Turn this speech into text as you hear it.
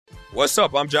What's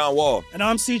up? I'm John Wall. And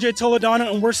I'm CJ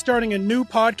Toledano, and we're starting a new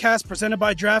podcast presented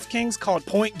by DraftKings called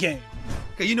Point Game.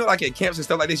 Okay, you know, like at camps and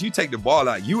stuff like this, you take the ball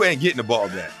out, you ain't getting the ball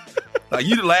back. Like,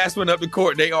 you the last one up the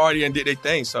court, they already did their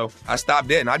thing. So I stopped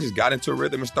that, and I just got into a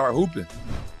rhythm and started hooping.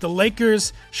 The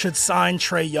Lakers should sign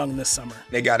Trae Young this summer.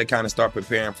 They got to kind of start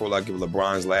preparing for, like, if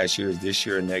LeBron's last year is this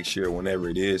year, next year, whenever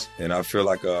it is. And I feel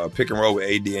like a pick and roll with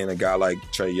AD and a guy like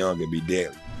Trae Young would be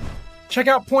deadly. Check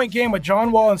out Point Game with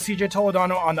John Wall and CJ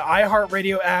Toledano on the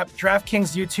iHeartRadio app,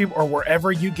 DraftKings YouTube, or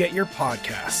wherever you get your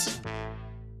podcasts.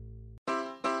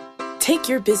 Take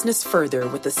your business further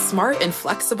with the smart and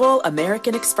flexible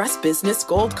American Express Business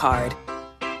Gold Card.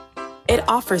 It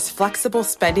offers flexible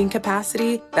spending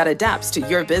capacity that adapts to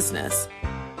your business.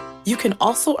 You can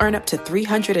also earn up to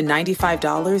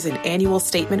 $395 in annual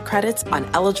statement credits on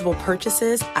eligible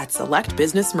purchases at select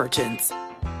business merchants.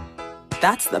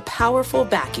 That's the powerful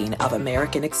backing of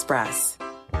American Express.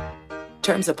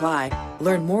 Terms apply.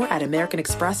 Learn more at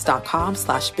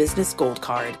americanexpress.com/business gold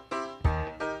card.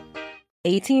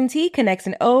 AT&T connects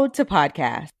an ode to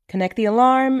podcast. Connect the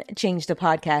alarm, change the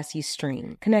podcast you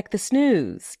stream. Connect the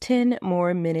snooze, 10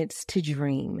 more minutes to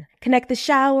dream. Connect the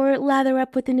shower, lather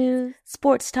up with the news,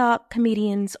 sports talk,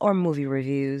 comedians, or movie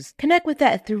reviews. Connect with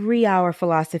that 3-hour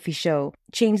philosophy show.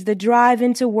 Change the drive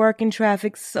into work and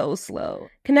traffic so slow.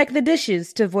 Connect the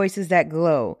dishes to voices that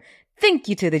glow. Thank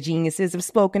you to the geniuses of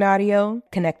spoken audio.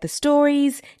 Connect the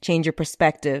stories, change your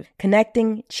perspective.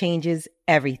 Connecting changes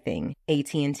everything.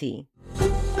 AT&T.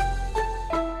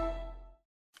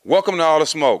 Welcome to All the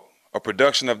Smoke, a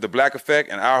production of The Black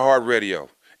Effect and iHeartRadio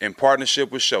in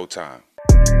partnership with Showtime.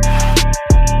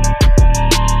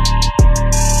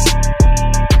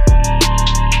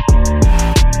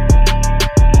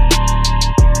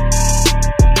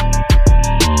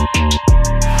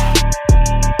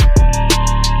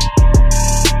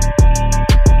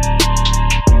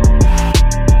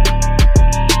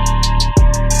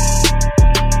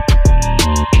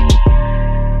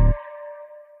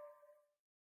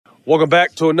 Welcome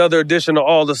back to another edition of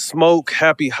All the Smoke.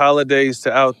 Happy holidays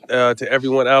to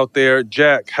everyone out there.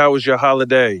 Jack, how was your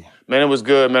holiday? Man, it was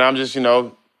good, man. I'm just,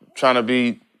 trying to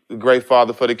be a great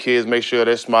father for the kids, make sure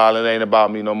they're smiling. It ain't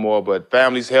about me no more, but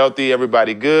family's healthy,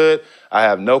 everybody good. I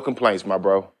have no complaints, my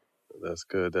bro. That's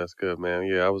good, man.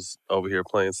 Yeah, I was over here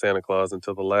playing Santa Claus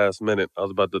until the last minute. I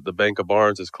was about the Bank of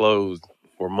Barnes is closed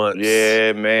for months.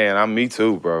 Yeah, man, I'm me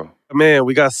too, bro. Man,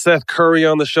 we got Seth Curry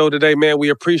on the show today, man. We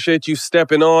appreciate you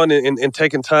stepping on and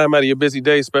taking time out of your busy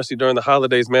day, especially during the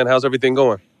holidays, man. How's everything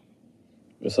going?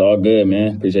 It's all good,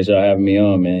 man. Appreciate y'all having me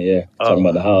on, man. Yeah, talking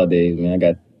about the holidays, man. I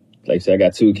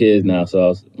got 2 kids now,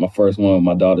 so my first one,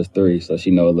 my daughter's 3, so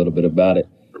she know a little bit about it.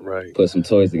 Right. Put some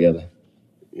toys together.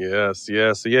 Yes.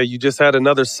 So, you just had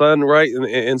another son, right,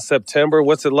 in September.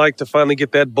 What's it like to finally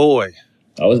get that boy?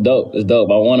 Oh, it's dope.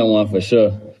 I wanted one for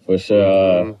sure.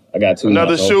 I got 2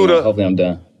 Another now, so shooter. Hopefully I'm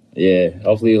done. Yeah,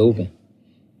 hopefully hooping.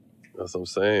 That's what I'm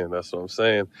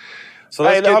saying. So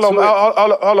Hey, hold on,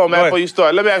 man, Go before you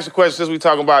start. Let me ask you a question since we're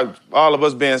talking about all of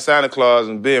us being Santa Claus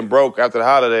and being broke after the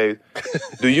holidays.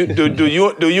 do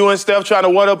you and Steph trying to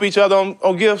one-up each other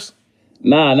on gifts?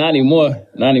 Nah, not anymore.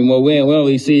 We don't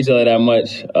really see each other that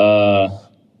much.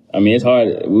 It's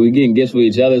hard. We getting gifts for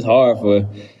each other. It's hard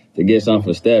to get something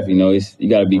for Steph. You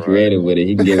got to be creative with it.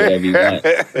 He can get whatever he wants.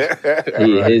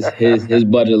 His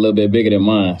budget a little bit bigger than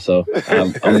mine, so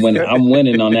I'm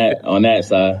winning on that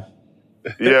side.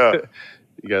 Yeah.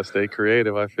 You got to stay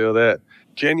creative. I feel that.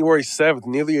 January 7th,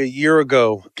 nearly a year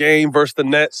ago, game versus the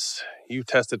Nets. You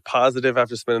tested positive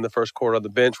after spending the first quarter on the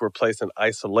bench. Were placed in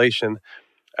isolation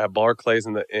at Barclays.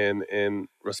 In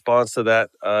response to that,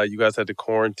 you guys had to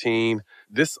quarantine.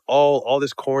 All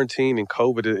this quarantine and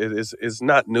COVID is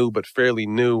not new, but fairly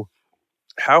new.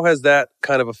 How has that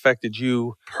kind of affected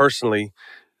you personally,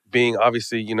 being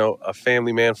obviously, a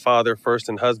family man, father first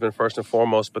and husband first and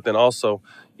foremost, but then also,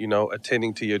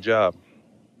 attending to your job?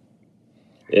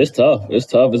 It's tough.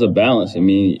 It's a balance.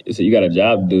 You got a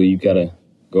job to do. You got to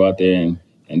go out there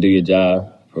and do your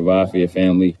job, provide for your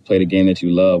family, play the game that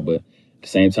you love, but at the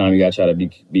same time, you got to try to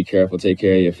be careful, take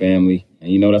care of your family.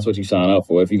 And that's what you sign up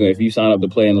for. If you sign up to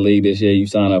play in the league this year, you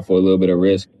sign up for a little bit of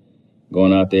risk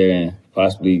going out there and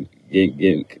possibly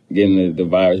getting the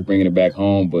virus, bringing it back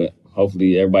home. But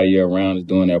hopefully everybody you're around is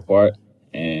doing their part.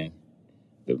 And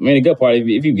the good part,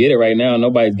 if you get it right now,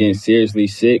 nobody's getting seriously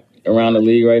sick around the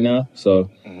league right now.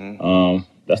 So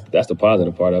that's the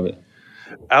positive part of it.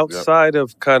 Outside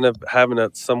of kind of having a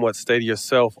somewhat stay to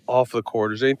yourself off the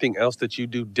court, is there anything else that you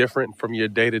do different from your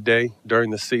day-to-day during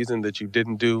the season that you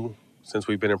didn't do since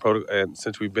we've been in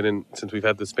since we've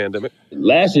had this pandemic?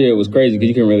 Last year it was crazy because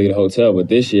you couldn't really get a hotel, but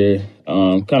this year,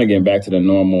 kind of getting back to the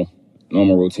normal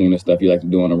normal routine and stuff you like to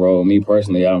do on the road. Me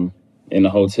personally, I'm in the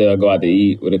hotel, go out to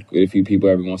eat with a few people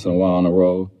every once in a while on the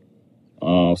road.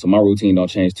 So my routine don't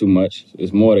change too much.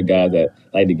 It's more the guys that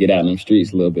like to get out in them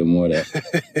streets a little bit more that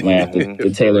might have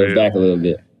to tailor it back a little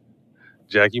bit.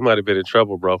 Jack, you might have been in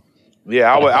trouble, bro.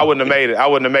 Yeah, I wouldn't have made it. I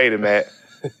wouldn't have made it, Matt.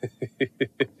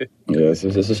 Yeah, it's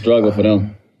a struggle for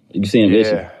them. You can see them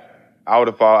itching. I would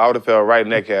have fell right in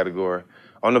that category.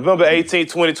 On November 18,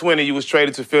 2020, you was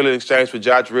traded to Philly in exchange for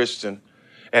Josh Richardson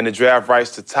and the draft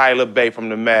rights to Tyler Bay from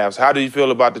the Mavs. How did you feel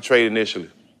about the trade initially?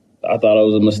 I thought it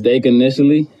was a mistake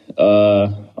initially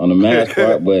on the Mavs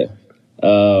part,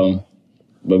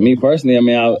 but me personally, I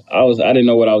mean, I didn't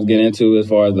know what I was getting into as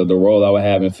far as the role I would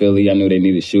have in Philly. I knew they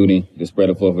needed shooting to spread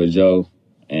the floor for Joe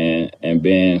and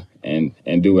Ben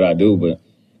and do what I do. But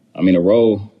I mean, the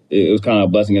role it was kind of a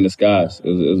blessing in disguise. It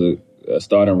was a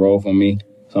starting role for me.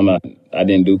 Something I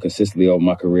didn't do consistently over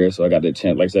my career, so I got the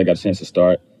chance. Like I said, I got a chance to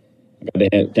start. I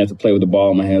got the chance to play with the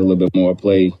ball in my hands a little bit more,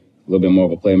 play a little bit more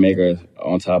of a playmaker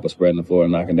on top of spreading the floor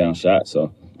and knocking down shots.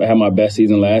 So I had my best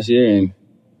season last year, and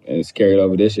it's carried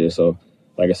over this year. So,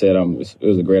 like I said, it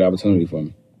was a great opportunity for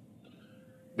me.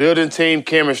 Building team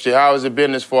chemistry, how has it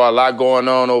been this far? A lot going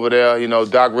on over there. You know,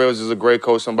 Doc Rivers is a great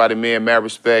coach, somebody me and Matt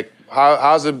respect.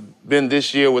 How's it been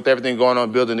this year with everything going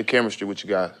on, building the chemistry with you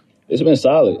guys? It's been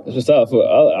solid.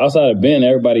 Outside of Ben,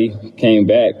 everybody came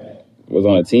back, was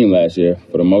on a team last year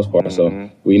for the most part. Mm-hmm.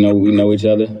 So we know each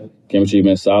other. Chemistry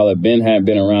been solid. Ben hadn't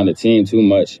been around the team too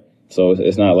much, so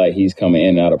it's not like he's coming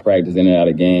in and out of practice, in and out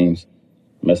of games,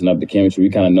 messing up the chemistry. We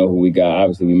kind of know who we got.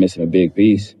 Obviously, we're missing a big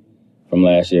piece from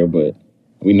last year, but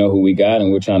we know who we got,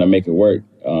 and we're trying to make it work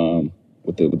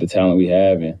with the talent we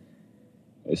have. And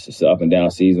it's just an up and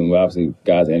down season. We obviously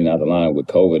guys in and out the line with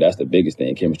COVID. That's the biggest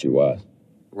thing chemistry-wise.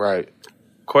 Right.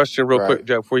 Question real quick,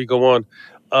 Jack, before you go on.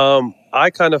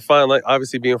 I kind of find, like,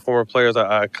 obviously being former players,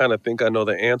 I kind of think I know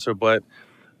the answer, but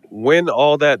when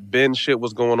all that Ben shit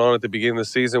was going on at the beginning of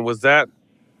the season, was that,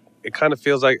 it kind of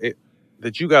feels like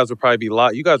that you guys would probably be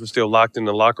you guys were still locked in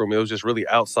the locker room. It was just really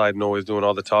outside noise doing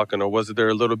all the talking, or was there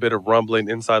a little bit of rumbling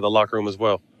inside the locker room as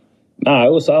well? Nah,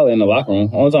 it was solid in the locker room.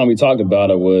 Only time we talked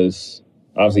about it was,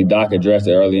 obviously, Doc addressed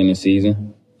it early in the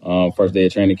season, first day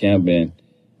of training camp, and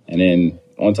then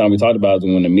only time we talked about it was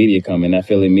when the media come in. That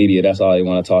Philly media, that's all they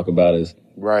want to talk about is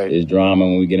drama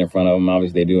when we get in front of them.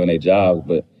 Obviously, they're doing their jobs,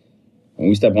 but when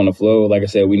we step on the floor, like I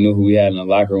said, we knew who we had in the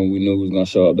locker room. We knew who was going to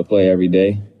show up to play every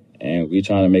day, and we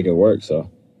trying to make it work.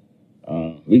 So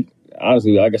we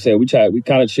honestly, like I said, we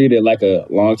kind of treated it like a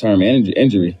long-term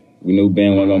injury. We knew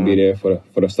Ben wasn't going to be there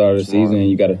for the start of the season, and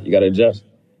you got to adjust.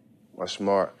 That's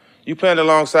smart. You playing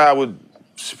alongside with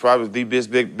probably the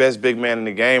best big man in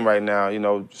the game right now. You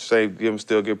know,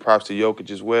 give props to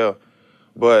Jokic as well.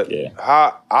 But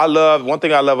one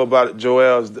thing I love about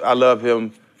Joel is I love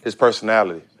his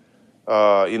personality. You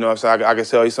know what I'm saying? I can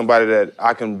tell he's somebody that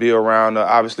I can be around.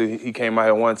 Obviously, he came out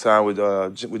here one time with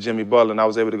Jimmy Butler, and I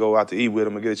was able to go out to eat with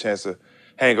him and get a chance to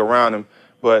hang around him.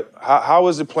 But how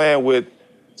is it playing with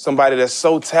somebody that's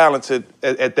so talented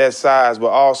at that size, but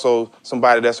also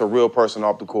somebody that's a real person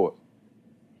off the court?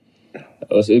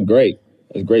 It's great.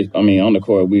 It's great. I mean, on the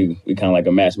court, we kind of like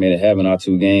a match made in heaven, our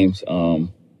two games.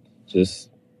 Just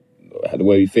the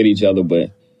way we fit each other.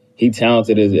 But he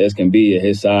talented as can be at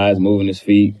his size, moving his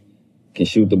feet, can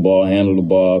shoot the ball, handle the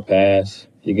ball, pass.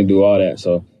 He can do all that.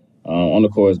 So on the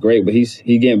court, it's great. But he's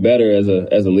getting better as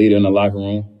a leader in the locker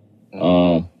room.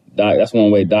 Doc, that's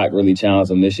one way Doc really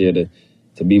challenged him this year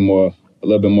to be a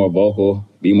little bit more vocal,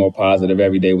 be more positive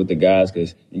every day with the guys,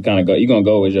 because you're going to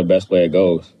go as your best player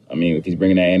goes. I mean, if he's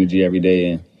bringing that energy every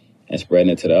day and spreading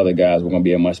it to the other guys, we're going to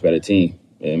be a much better team.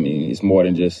 I mean, it's more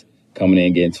than just coming in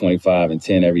and getting 25 and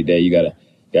 10 every day. You got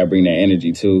to bring that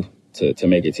energy, too, to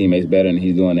make your teammates better, and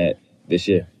he's doing that this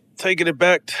year. Taking it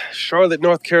back to Charlotte,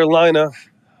 North Carolina,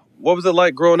 what was it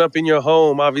like growing up in your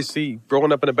home? Obviously,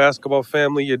 growing up in a basketball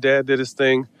family, your dad did his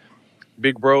thing.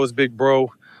 Big bro is big bro.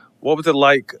 What was it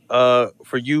like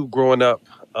for you growing up?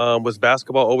 Was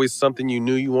basketball always something you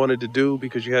knew you wanted to do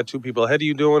because you had two people ahead of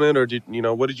you doing it, or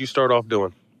what did you start off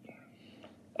doing?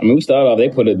 I mean, we started off.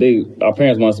 Our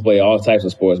parents wanted us to play all types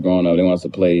of sports growing up. They wanted us to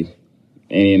play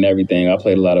any and everything. I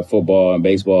played a lot of football and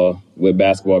baseball with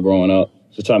basketball growing up,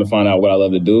 just trying to find out what I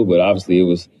love to do. But obviously, it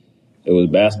was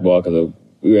basketball because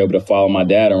we were able to follow my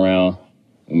dad around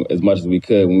as much as we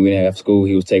could. When we didn't have school,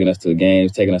 he was taking us to the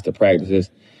games, taking us to practices,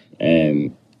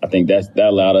 and I think that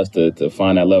allowed us to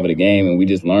find that love of the game, and we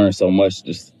just learned so much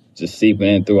just seeping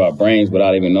in through our brains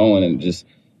without even knowing, and just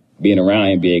being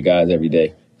around NBA guys every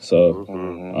day. So,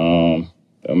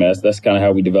 I mean, that's kind of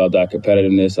how we developed our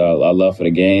competitiveness, our love for the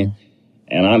game.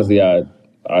 And honestly,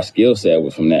 our skill set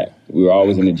was from that. We were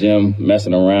always in the gym,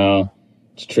 messing around,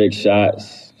 trick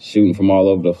shots, shooting from all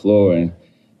over the floor, and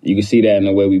you can see that in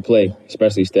the way we play,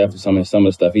 especially Steph. Some of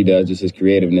the stuff he does, just his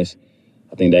creativeness.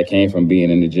 I think that came from being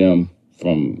in the gym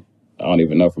from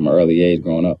an early age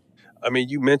growing up. I mean,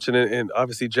 you mentioned it, and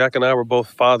obviously Jack and I were both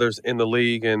fathers in the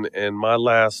league, and my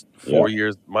last 4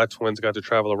 years, my twins got to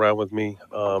travel around with me,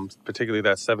 particularly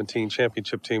that 17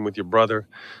 championship team with your brother.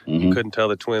 Mm-hmm. You couldn't tell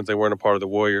the twins they weren't a part of the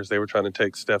Warriors. They were trying to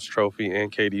take Steph's trophy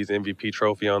and KD's MVP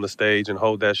trophy on the stage and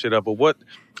hold that shit up. But what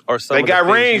are some They of the got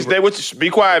things rings. They would be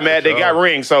quiet, Matt. They got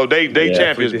rings, so they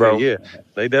champions, bro. Yeah,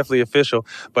 they definitely official.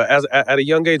 But at a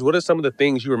young age, what are some of the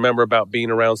things you remember about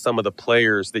being around some of the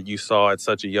players that you saw at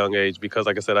such a young age? Because,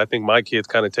 like I said, I think my kids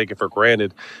kind of take it for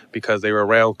granted because they were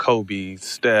around Kobe,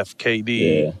 Steph,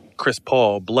 KD, Chris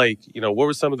Paul, Blake. You know, what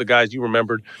were some of the guys you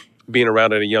remembered being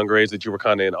around at a younger age that you were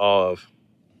kind of in awe of?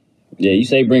 Yeah, you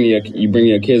say bring your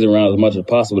kids around as much as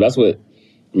possible. That's what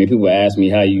people ask me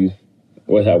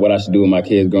what I should do with my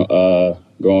kids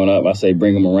growing up. I say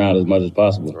bring them around as much as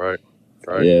possible. Right.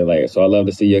 Yeah, so I love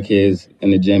to see your kids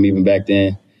in the gym even back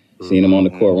then, seeing them on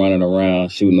the court running around,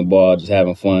 shooting the ball, just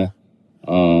having fun.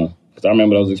 Because I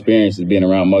remember those experiences being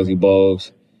around Muggsy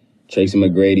Bogues, Tracy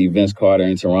McGrady, Vince Carter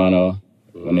in Toronto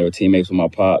when they were teammates with my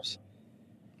pops.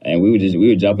 And we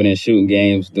were jumping in shooting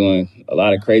games, doing a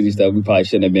lot of crazy stuff we probably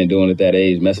shouldn't have been doing at that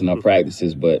age, messing up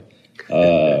practices. But, you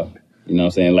know what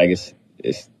I'm saying? Like it's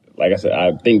like I said,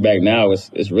 I think back now,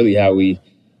 it's really how we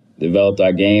developed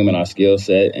our game and our skill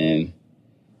set and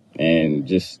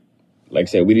just, like I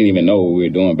said, we didn't even know what we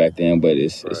were doing back then, but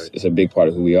it's a big part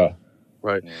of who we are.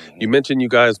 Right. You mentioned you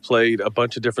guys played a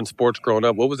bunch of different sports growing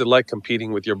up. What was it like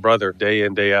competing with your brother day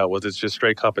in, day out? Was it just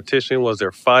straight competition? Was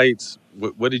there fights?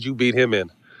 What did you beat him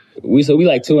in? We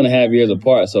like 2.5 years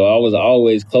apart, so I was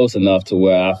always close enough to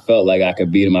where I felt like I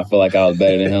could beat him. I felt like I was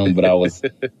better than him, but I was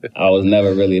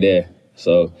never really there.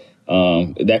 So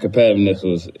that competitiveness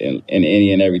was in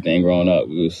any and everything growing up.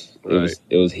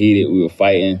 It was heated. We were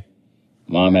fighting.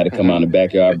 Mom had to come out in the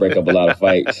backyard, break up a lot of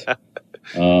fights.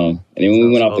 And then when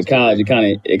we went off to college,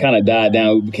 it kind of died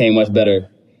down. We became much better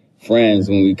friends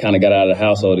when we kind of got out of the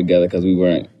household together because we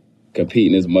weren't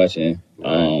competing as much and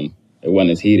it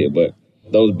wasn't as heated. But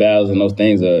those battles and those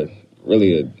things are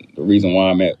really the reason why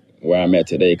I'm at where I'm at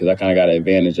today, because I kind of got an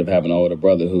advantage of having an older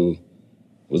brother who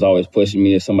was always pushing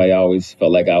me, and somebody I always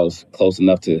felt like I was close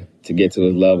enough to get to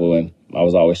his level, and I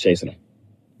was always chasing him.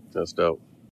 That's dope.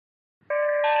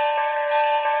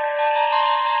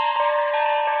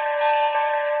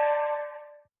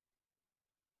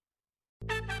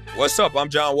 What's up? I'm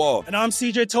John Wall. And I'm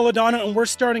CJ Toledano, and we're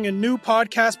starting a new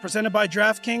podcast presented by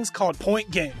DraftKings called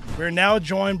Point Game. We're now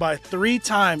joined by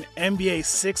 3-time NBA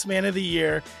Sixth Man of the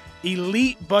Year,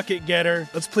 elite bucket getter.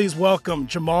 Let's please welcome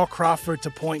Jamal Crawford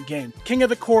to Point Game. King of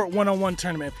the Court one-on-one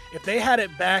tournament. If they had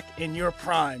it back in your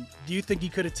prime, do you think you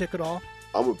could have took it all?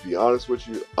 I'm going to be honest with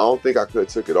you. I don't think I could have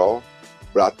took it all,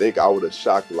 but I think I would have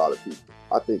shocked a lot of people.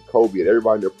 I think Kobe and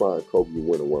everybody in their prime, Kobe would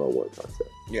win a one-on-one contest.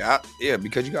 Yeah,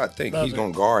 because you got to think, he's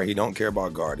going to guard. He don't care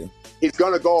about guarding. He's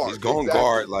going to guard. He's going to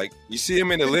guard. Like, you see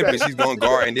him in the Olympics, he's going to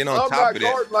guard. And then on top of that. I'm not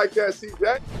guarding like that,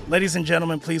 CJ. Ladies and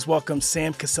gentlemen, please welcome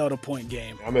Sam Cassell to Point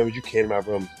Game. I remember you came out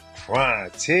from prime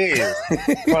 10.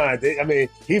 I mean,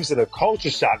 he was in a culture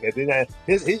shock. And then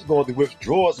he's going through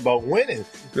withdrawals about winning.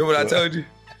 Remember what I told you?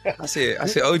 I said,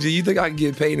 OG, you think I can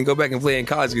get paid and go back and play in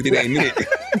college because it ain't it?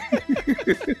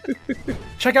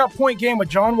 Check out Point Game with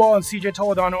John Wall and CJ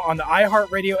Toledano on the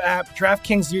iHeartRadio app,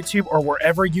 DraftKings YouTube, or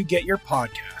wherever you get your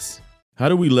podcasts. How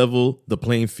do we level the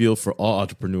playing field for all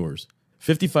entrepreneurs?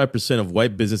 55% of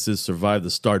white businesses survive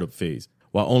the startup phase,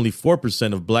 while only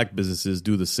 4% of black businesses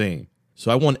do the same.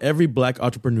 So I want every black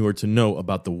entrepreneur to know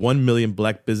about the 1 Million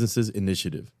Black Businesses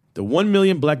Initiative. The 1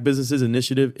 Million Black Businesses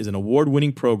Initiative is an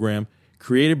award-winning program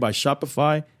created by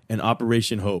Shopify and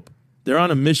Operation Hope. They're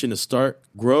on a mission to start,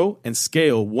 grow, and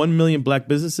scale 1 million black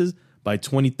businesses by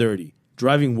 2030,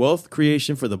 driving wealth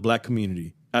creation for the black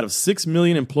community. Out of 6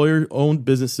 million employer-owned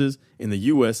businesses in the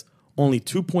U.S., only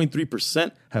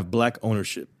 2.3% have black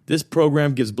ownership. This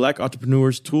program gives black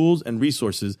entrepreneurs tools and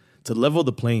resources to level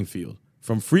the playing field,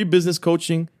 from free business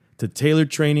coaching to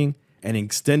tailored training and an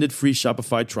extended free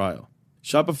Shopify trial.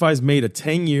 Shopify's made a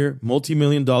 10-year,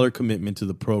 multi-million-dollar commitment to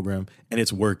the program, and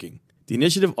it's working. The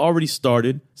initiative already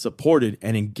started, supported,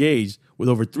 and engaged with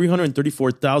over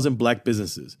 334,000 black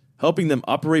businesses, helping them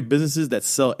operate businesses that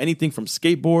sell anything from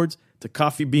skateboards to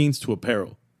coffee beans to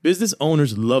apparel. Business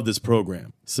owners love this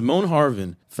program. Simone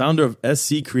Harvin, founder of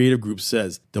SC Creative Group,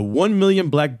 says, "The 1 million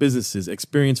black businesses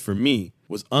experience for me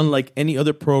was unlike any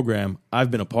other program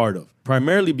I've been a part of,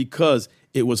 primarily because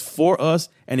it was for us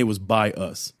and it was by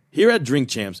us. Here at Drink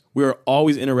Champs, we are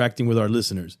always interacting with our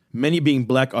listeners, many being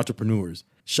Black entrepreneurs.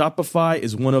 Shopify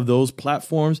is one of those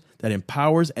platforms that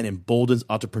empowers and emboldens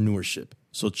entrepreneurship.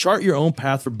 So chart your own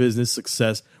path for business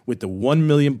success with the 1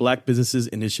 Million Black Businesses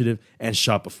Initiative and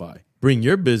Shopify. Bring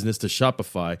your business to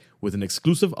Shopify with an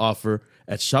exclusive offer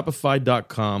at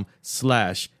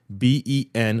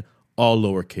shopify.com/BEN, all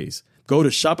lowercase. Go to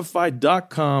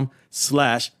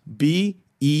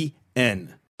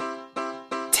shopify.com/BEN.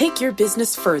 Take your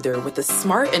business further with the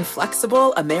smart and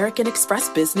flexible American Express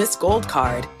Business Gold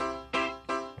Card.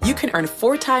 You can earn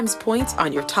 4 times points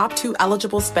on your top 2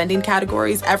 eligible spending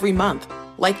categories every month,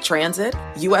 like transit,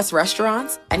 U.S.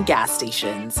 restaurants, and gas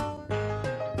stations.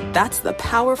 That's the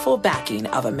powerful backing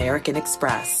of American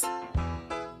Express.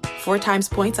 4 times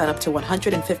points on up to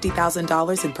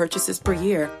 $150,000 in purchases per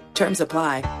year. Terms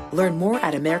apply. Learn more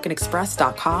at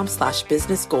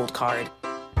americanexpress.com/businessgoldcard.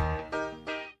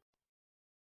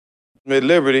 At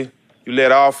Liberty, you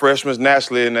led all freshmen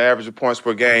nationally in the average of points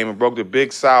per game and broke the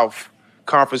Big South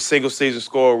Conference single-season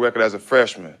score record as a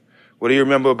freshman. What do you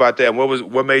remember about that?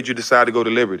 What made you decide to go to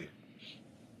Liberty?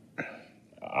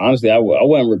 Honestly, I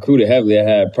wasn't recruited heavily. I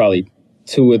had probably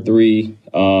 2 or 3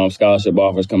 scholarship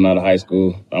offers coming out of high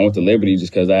school. I went to Liberty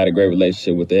just because I had a great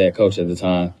relationship with the head coach at the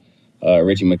time,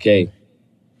 Richie McKay.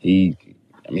 He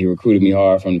recruited me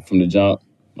hard from the jump.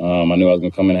 I knew I was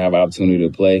going to come in and have an opportunity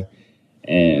to play.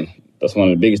 And that's one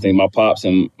of the biggest things. My pops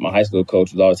and my high school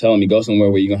coach was always telling me, go somewhere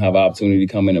where you're going to have an opportunity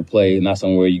to come in and play, not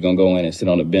somewhere you're going to go in and sit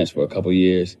on the bench for a couple of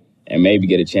years and maybe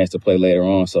get a chance to play later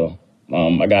on. So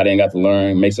I got in, got to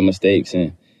learn, make some mistakes,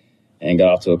 and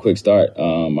got off to a quick start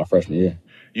my freshman year.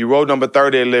 You wrote number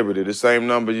 30 at Liberty, the same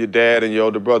number your dad and your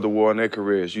older brother wore in their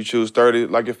careers. You choose 30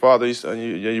 like your father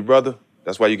and your brother?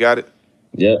 That's why you got it?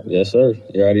 Yeah, yes, sir.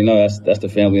 You already know that's the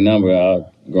family number.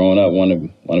 Growing up, want to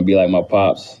be like my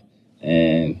pops.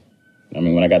 And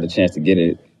when I got the chance to get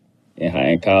it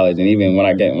in college, and even when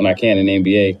I can in the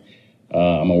NBA,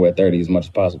 I'm gonna wear 30 as much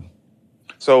as possible.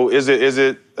 So is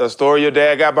it a story your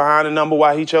dad got behind the number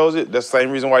why he chose it? That's the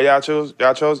same reason why y'all chose it?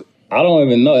 I don't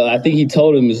even know. I think he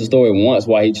told him the story once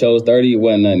why he chose 30. It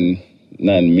wasn't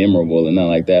nothing memorable or nothing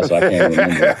like that, so I can't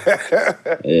remember.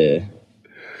 Yeah.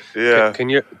 Yeah.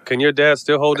 Can your dad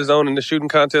still hold his own in the shooting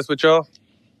contest with y'all?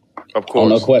 Of course. Oh,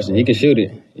 no question. He can shoot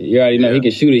it. You already know he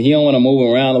can shoot it. He don't want to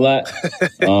move around a lot.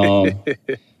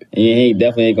 He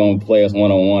definitely ain't going to play us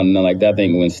one-on-one, nothing like that. I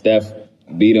think when Steph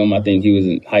beat him, I think he was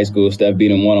in high school, Steph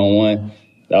beat him one-on-one.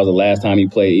 That was the last time he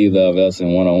played either of us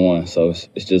in one-on-one. So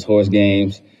it's just horse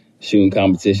games, shooting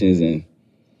competitions, and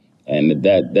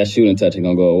that shooting touch ain't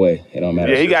going to go away. It don't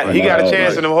matter. Yeah, he got a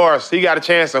chance in them horse. He got a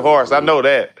chance in horse. I know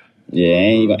that. Yeah,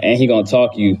 and he going to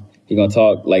talk you. He going to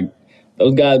talk like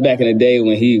those guys back in the day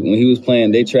when he was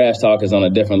playing, they trash talkers on a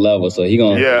different level. So he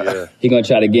gonna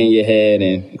try to get in your head,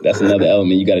 and that's another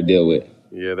element you got to deal with.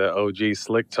 Yeah, that OG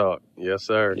slick talk. Yes,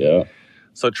 sir. Yeah.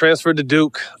 So transferred to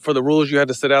Duke. For the rules, you had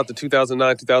to sit out the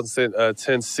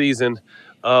 2009-2010 season.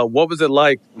 What was it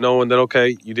like knowing that,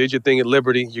 okay, you did your thing at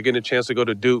Liberty, you're getting a chance to go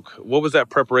to Duke? What was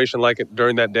that preparation like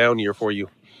during that down year for you?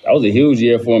 That was a huge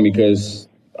year for me because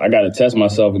I got to test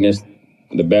myself against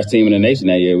the best team in the nation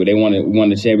that year. We won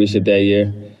the championship that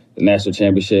year, the national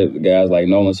championship. The guys like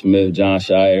Nolan Smith, John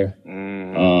Shire.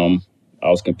 I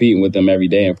was competing with them every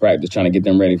day in practice, trying to get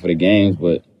them ready for the games.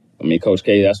 But Coach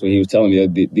K, that's what he was telling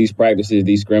me. These practices,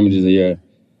 these scrimmages are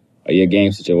your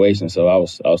game situation. So I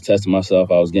was testing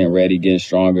myself. I was getting ready, getting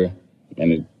stronger,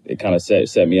 and it kind of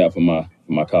set me up for my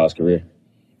college career.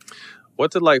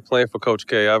 What's it like playing for Coach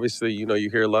K? Obviously, you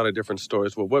hear a lot of different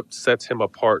stories. Well, what sets him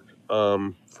apart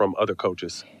from other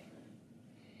coaches?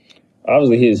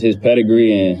 Obviously, his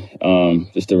pedigree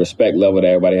and just the respect level that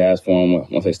everybody has for him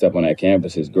once they step on that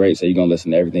campus is great. So you're going to listen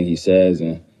to everything he says,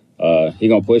 and he's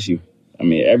going to push you.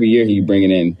 Every year he's bringing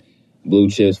in blue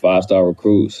chips, 5-star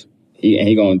recruits.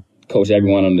 He going to coach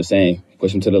everyone on the same,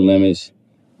 push them to the limits.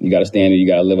 You got a standard you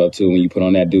got to live up to when you put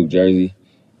on that Duke jersey,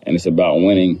 and it's about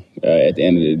winning at the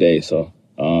end of the day. So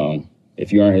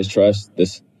if you earn his trust,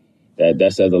 that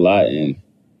says a lot, and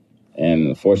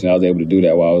unfortunately I was able to do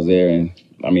that while I was there. And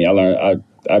I learned.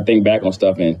 I think back on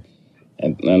stuff and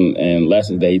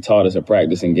lessons that he taught us at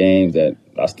practice and games that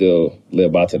I still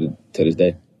live by to this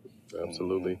day.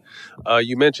 Absolutely.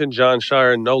 You mentioned John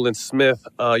Shire and Nolan Smith,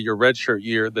 your redshirt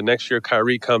year. The next year,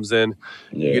 Kyrie comes in.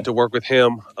 Yeah. You get to work with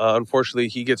him. Unfortunately,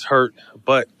 he gets hurt,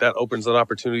 but that opens an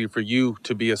opportunity for you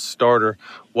to be a starter.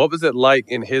 What was it like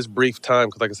in his brief time?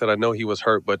 Because like I said, I know he was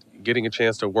hurt, but getting a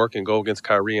chance to work and go against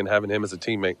Kyrie and having him as a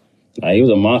teamate. He was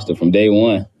a monster from day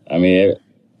one.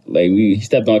 He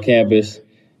stepped on campus.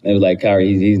 And it was like,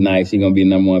 Kyrie, he's nice. He's going to be the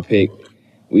number one pick.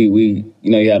 We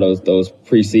you had those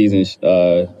preseason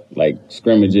like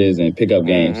scrimmages and pickup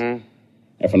games. Mm-hmm.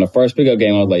 And from the first pickup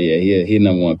game, I was like, yeah, he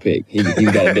number one pick. He's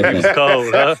got a different. It's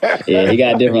cold, huh? Yeah, he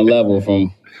got a different level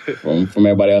from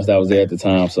everybody else that was there at the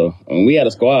time. So I mean, we had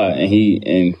a squad, and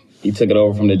he took it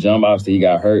over from the jump. Obviously, he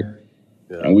got hurt,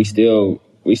 and we still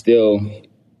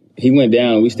he went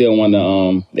down. And we still won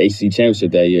the ACC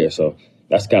championship that year. So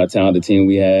that's the kind of talented team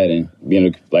we had, and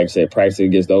being, like I said, practicing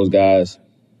against those guys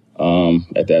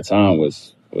at that time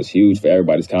was huge for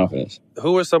everybody's confidence.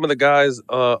 Who are some of the guys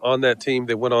on that team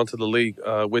that went on to the league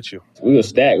with you? We were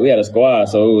stacked. We had a squad,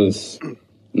 so it was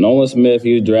Nolan Smith.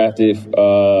 He was drafted.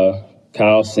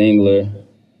 Kyle Singler,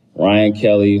 Ryan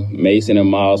Kelly, Mason and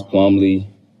Miles Plumlee,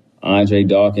 Andre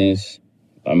Dawkins.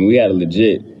 I mean, we had a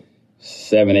legit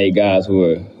 7-8 guys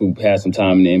who had some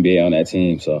time in the NBA on that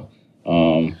team. So,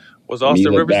 was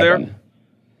Austin Rivers there?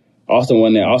 Austin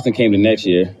won there. Austin came the next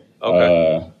year.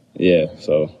 Okay. Yeah.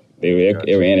 So they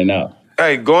were in and out.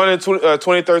 Hey, going into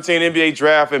 2013 NBA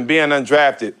draft and being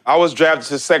undrafted, I was drafted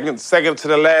to second to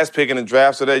the last pick in the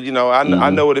draft, so that I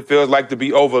know what it feels like to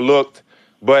be overlooked.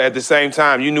 But at the same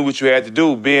time, you knew what you had to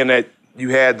do, being that you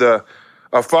had a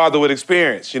father with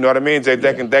experience. You know what I mean?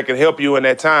 That can help you in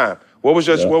that time. What was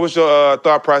your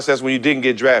thought process when you didn't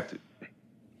get drafted?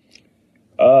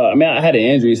 I mean, I had an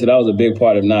injury, so that was a big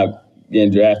part of not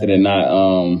getting drafted and not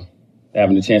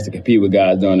having the chance to compete with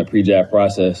guys during the pre-draft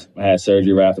process. I had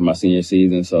surgery right after my senior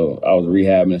season, so I was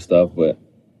rehabbing and stuff. But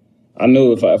I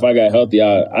knew if I got healthy,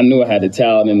 I knew I had the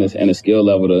talent and the skill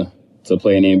level to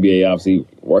play in the NBA. Obviously,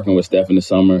 working with Steph in the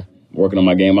summer, working on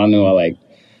my game. I knew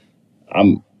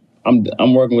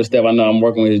I'm working with Steph. I know I'm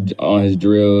working on his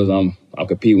drills. I'm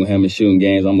competing with him and shooting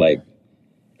games. I'm like,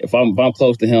 if I'm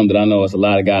close to him, then I know it's a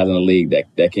lot of guys in the league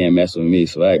that can't mess with me.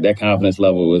 So that confidence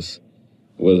level was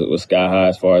sky high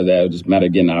as far as that. It just matter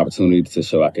of getting the opportunity to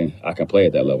show I can play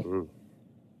at that level.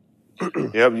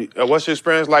 Yep. What's your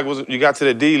experience like? You got to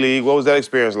the D League. What was that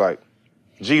experience like?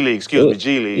 G League. G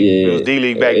League. Yeah, it was D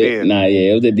League back then.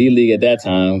 It was the D League at that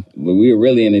time, but we were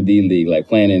really in the D League, like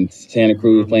playing in Santa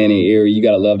Cruz, playing in Erie. You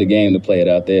got to love the game to play it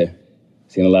out there.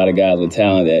 Seen a lot of guys with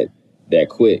talent that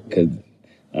quit because,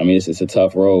 I mean, it's a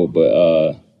tough road.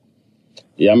 But,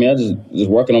 I mean, I just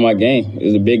working on my game. It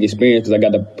was a big experience because I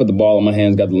got to put the ball in my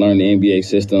hands, got to learn the NBA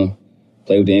system,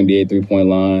 play with the NBA three-point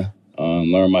line,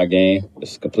 learn my game.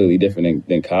 It's completely different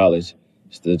than college.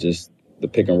 It's just the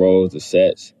pick and rolls, the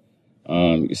sets.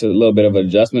 It's a little bit of an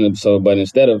adjustment. But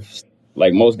instead of,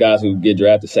 like most guys who get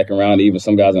drafted second round, even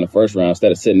some guys in the first round,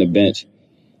 instead of sitting the bench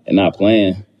and not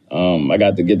playing, I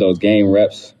got to get those game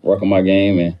reps, work on my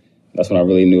game, and that's when I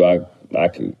really knew I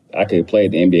could play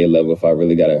at the NBA level if I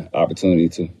really got an opportunity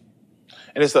to.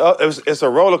 And it's a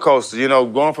roller coaster,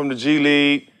 going from the G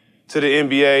League to the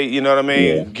NBA, you know what I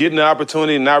mean? Yeah. Getting the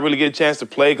opportunity and not really get a chance to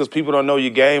play because people don't know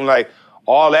your game, like,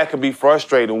 all that can be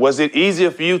frustrating. Was it easier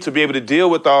for you to be able to deal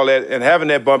with all that and having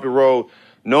that bumpy road,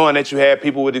 knowing that you had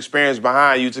people with experience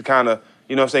behind you to kind of,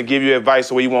 give you advice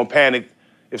so you won't panic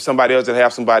if somebody else didn't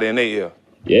have somebody in their ear?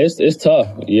 Yeah, it's tough.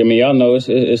 I mean, y'all know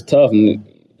it's tough. And,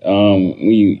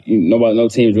 when no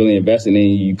team's really investing in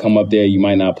you, you come up there, you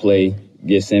might not play,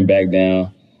 get sent back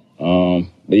down.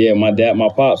 But yeah, my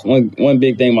pops, one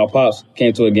big thing, my pops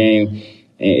came to a game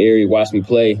in Erie, watched me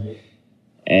play.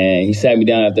 And he sat me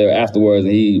down afterwards,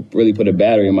 and he really put a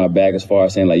battery in my back as far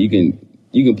as saying, like, you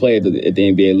can play at the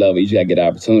NBA level. You just got to get the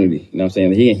opportunity. You know what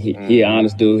I'm saying? He an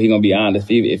honest dude. He going to be honest.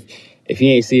 If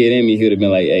he ain't see it in me, he would have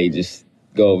been like, hey, just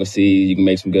go overseas. You can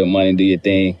make some good money and do your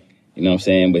thing. You know what I'm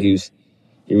saying? But he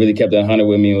really kept that 100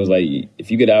 with me and was like,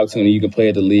 if you get the opportunity, you can play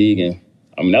at the league. And,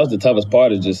 I mean, that was the toughest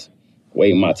part, is just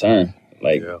waiting my turn.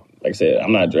 Like I said,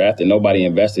 I'm not drafted. Nobody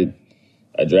invested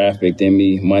a draft pick in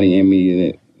me, money in me,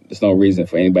 and there's no reason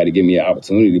for anybody to give me an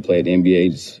opportunity to play at the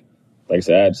NBA. Just, like I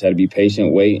said, I just had to be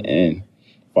patient, wait, and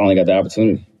finally got the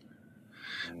opportunity.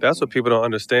 That's what people don't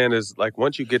understand is, like,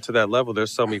 once you get to that level,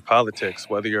 there's so many politics.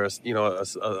 Whether you're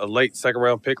a late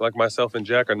second-round pick like myself and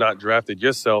Jack or not drafted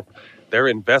yourself, they're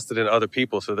invested in other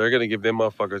people, so they're going to give them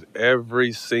motherfuckers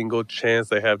every single chance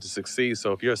they have to succeed.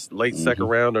 So if you're a late second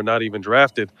round or not even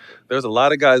drafted, there's a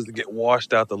lot of guys that get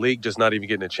washed out the league just not even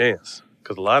getting a chance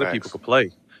because a lot of people could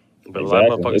play. But a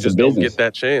lot of motherfuckers just don't get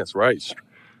that chance, right? It's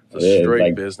a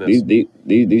straight business.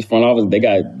 These front office, they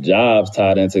got jobs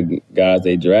tied into guys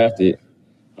they drafted.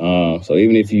 So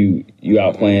even if you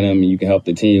outplaying them and you can help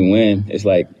the team win, it's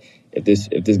like if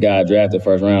this guy drafted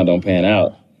first round don't pan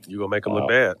out, you gonna make him look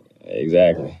bad.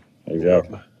 Exactly. Yeah.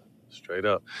 Straight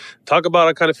up. Talk about,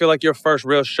 I kind of feel like your first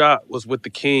real shot was with the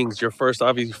Kings, your first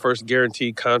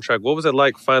guaranteed contract. What was it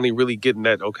like finally really getting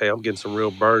that, okay, I'm getting some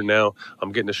real burn now,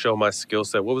 I'm getting to show my skill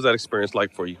set? What was that experience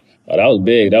like for you? That was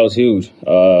big. That was huge.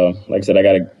 Like I said, I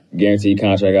got guaranteed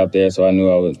contract out there, so I knew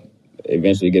I would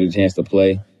eventually get a chance to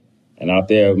play. And out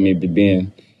there, me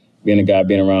being a guy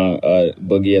being around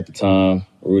Boogie at the time,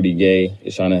 Rudy Gay,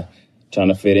 is trying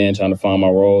to fit in, trying to find my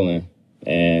role,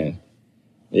 and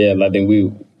yeah, I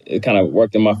think it kind of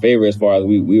worked in my favor as far as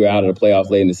we were out of the playoffs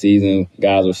late in the season.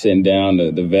 Guys were sitting down,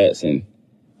 the vets, and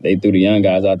they threw the young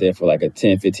guys out there for like a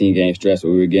 10, 15 game stretch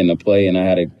where we were getting to play, and I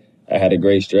had a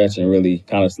great stretch and really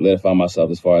kind of solidified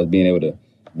myself as far as being able to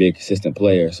be a consistent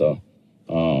player. So,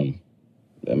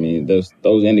 I mean, those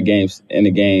in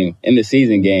the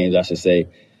season games, I should say,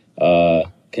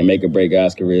 can make or break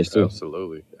guys' careers too.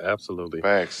 Absolutely.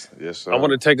 Thanks. Yes, sir. I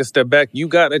want to take a step back. You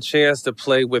got a chance to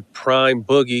play with Prime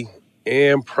Boogie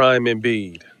and Prime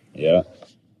Embiid. Yeah.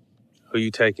 Who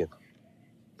you taking?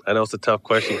 I know it's a tough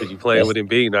question because you're playing with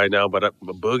Embiid right now, but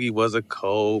Boogie was a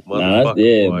cold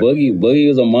motherfucker. Boogie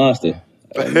was a monster.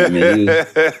 I mean,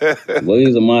 Boogie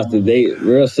was a monster. They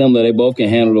real similar. They both can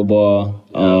handle the ball.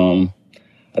 Yeah.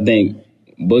 I think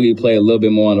Boogie played a little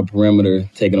bit more on the perimeter,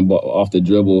 taking the ball off the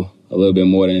dribble a little bit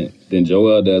more than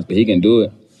Joel does, but he can do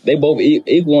it. They both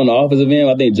equal on the offensive end.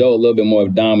 I think Joe a little bit more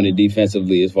dominant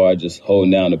defensively as far as just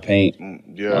holding down the paint.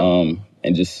 And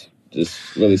just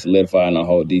really solidifying our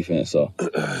whole defense. So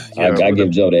I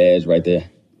give Joe the edge right there.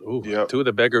 Two of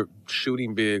the bigger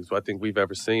shooting bigs I think we've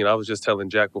ever seen. I was just telling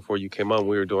Jack before you came on,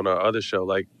 we were doing our other show,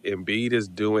 like Embiid is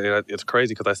doing, and it's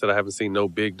crazy because I said I haven't seen no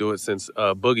big do it since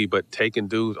Boogie, but taking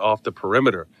dudes off the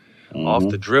perimeter, off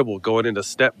the dribble, going into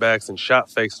step backs and shot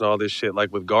fakes and all this shit,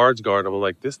 like with guards guarding. I'm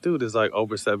like, this dude is like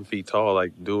over 7 feet tall,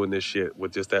 like doing this shit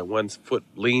with just that 1 foot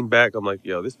lean back. I'm like,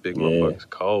 yo, this big motherfucker's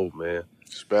cold, man.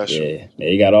 Special. Yeah,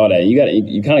 you got all that. You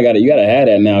gotta have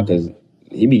that now because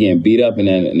he be getting beat up in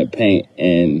the paint,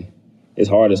 and it's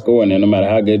hard to score in there no matter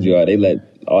how good you are. They let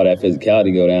all that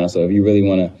physicality go down. So if you really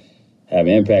want to have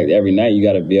an impact every night, you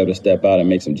got to be able to step out and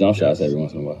make some jump shots every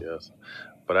once in a while. Yes.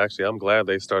 But actually, I'm glad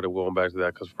they started going back to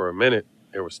that because for a minute,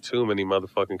 there was too many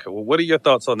motherfucking... Well, what are your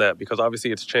thoughts on that? Because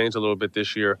obviously it's changed a little bit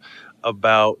this year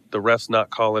about the refs not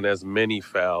calling as many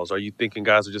fouls. Are you thinking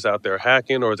guys are just out there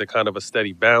hacking, or is it kind of a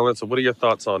steady balance? Or what are your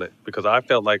thoughts on it? Because I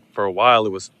felt like for a while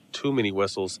it was too many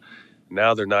whistles.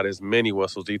 Now they're not as many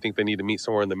whistles. Do you think they need to meet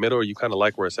somewhere in the middle, or you kind of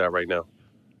like where it's at right now?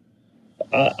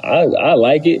 I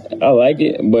like it.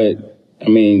 But I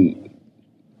mean,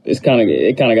 it kind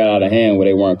of got out of hand where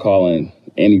they weren't calling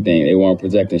anything. They weren't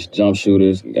protecting jump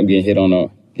shooters. I'm getting hit on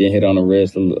the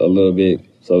wrist a little bit.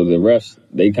 So the refs,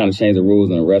 they kind of changed the rules,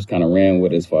 and the refs kind of ran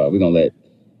with it as far. We're gonna let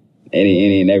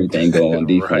any and everything go on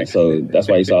defense. Right. So that's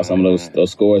why you saw some of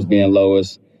those scores being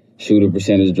lowest, shooter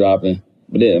percentage dropping.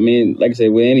 But I mean, like I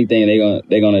said, with anything,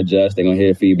 they're gonna adjust. They're gonna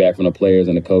hear feedback from the players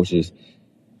and the coaches,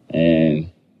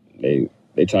 and they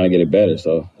trying to get it better.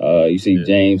 So you see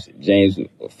James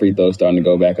free throws starting to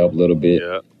go back up a little bit.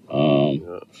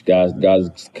 Guys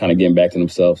kind of getting back to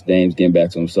themselves. Dame's getting back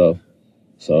to himself.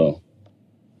 So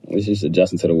it's just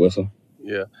adjusting to the whistle.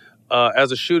 Yeah.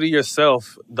 As a shooter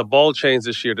yourself, the ball change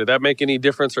this year, did that make any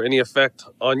difference or any effect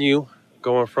on you?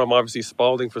 Going from obviously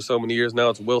Spalding for so many years, now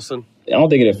it's Wilson. I don't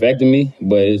think it affected me,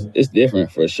 but it's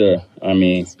different for sure. I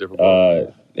mean,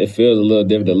 it feels a little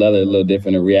different. The leather a little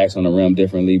different. It reacts on the rim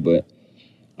differently. But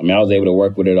I mean, I was able to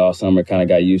work with it all summer. Kind of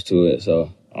got used to it,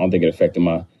 so I don't think it affected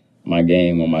my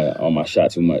game or my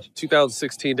shot too much.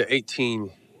 2016 to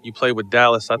 18, you played with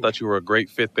Dallas. I thought you were a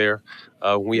great fit there.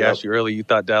 When we asked you earlier, you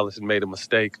thought Dallas had made a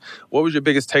mistake. What was your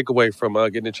biggest takeaway from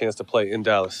getting a chance to play in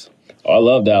Dallas? Oh, I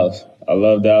love Dallas.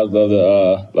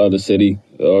 Love the city,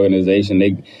 the organization.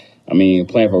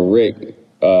 Playing for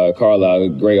Rick Carlisle, a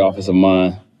great offensive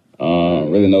mind,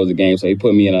 really knows the game. So he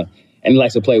put me and he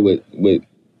likes to play with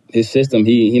his system.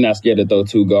 He not scared to throw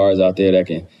two guards out there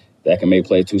that can make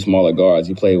play two smaller guards.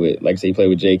 He played with, like I said, he played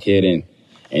with J. Kidd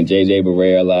and J.J.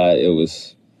 Barea a lot. It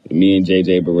was me and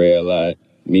J.J. Barea a lot,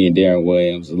 me and Darren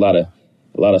Williams. A lot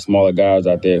of smaller guards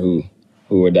out there who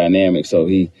were dynamic. So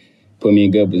he put me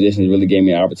in good positions, really gave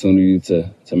me an opportunity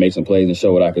to make some plays and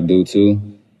show what I could do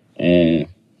too. And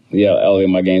elevate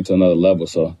my game to another level.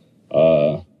 So,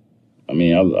 I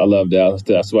love Dallas.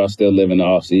 That's why I still live in the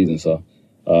off season. So,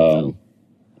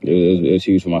 it was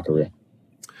huge for my career.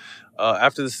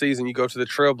 After the season, you go to the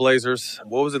Trailblazers.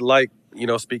 What was it like,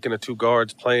 speaking of two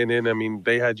guards playing in? I mean,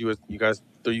 they had you guys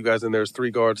threw you guys in there as three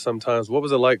guards sometimes. What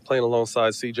was it like playing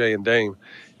alongside CJ and Dame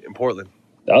in Portland?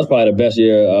 That was probably the best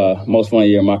year, most fun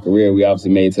year of my career. We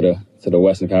obviously made to the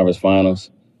Western Conference Finals.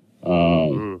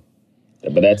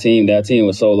 But that team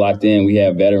was so locked in. We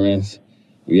had veterans.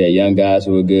 We had young guys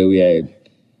who were good. We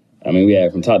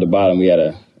had from top to bottom, we had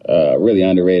a really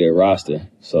underrated roster.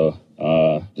 So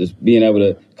just being able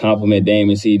to compliment Dame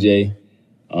and CJ,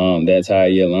 that entire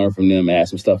year, learn from them, add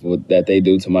some stuff that they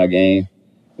do to my game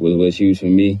was huge for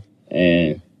me.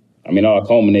 And I mean, all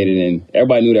culminated in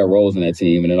everybody knew their roles in that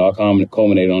team, and it all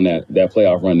culminated on that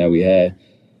playoff run that we had.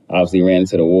 Obviously, ran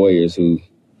into the Warriors who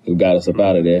got us up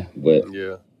out of there. But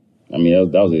yeah, I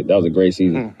mean, that was a great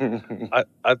season.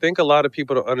 I think a lot of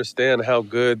people don't understand how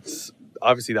good.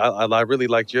 Obviously, I really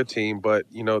liked your team, but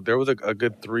there was a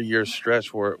good 3-year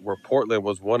stretch where Portland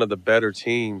was one of the better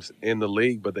teams in the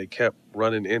league, but they kept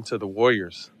running into the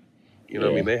Warriors. I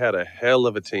mean, they had a hell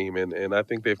of a team, and I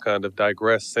think they've kind of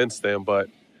digressed since then. But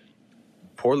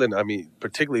Portland, I mean,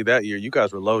 particularly that year, you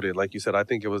guys were loaded. Like you said, I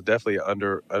think it was definitely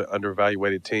an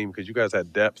undervaluated team because you guys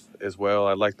had depth as well.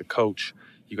 I like the coach.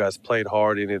 You guys played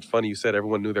hard, and it's funny you said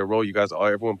everyone knew their role.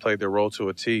 Everyone played their role to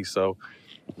a T. So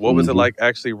what was it like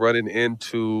actually running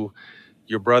into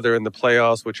your brother in the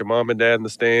playoffs with your mom and dad in the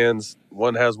stands?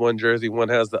 One has one jersey, one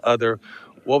has the other.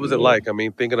 What was it like? I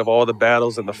mean, thinking of all the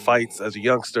battles and the fights as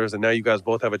youngsters, and now you guys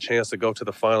both have a chance to go to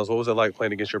the finals. What was it like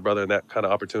playing against your brother in that kind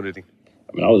of opportunity?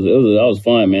 I mean, that was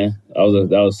fun, man. That was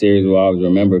a series we'll always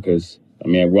remember because, I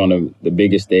mean, we're on the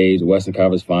biggest stage, Western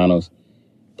Conference Finals,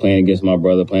 playing against my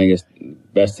brother, playing against the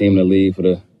best team in the league for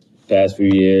the past few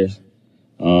years,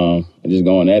 and just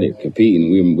going at it,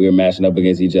 competing. We were matching up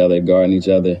against each other, guarding each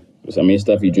other. I mean, it's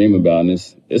stuff you dream about, and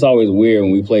it's always weird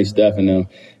when we play Steph and them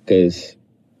because,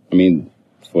 I mean,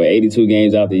 for 82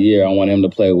 games out the year, I want him to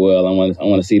play well. I want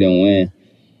to see them win.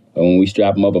 But when we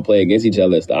strap them up and play against each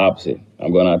other, it's the opposite.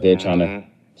 I'm going out there trying to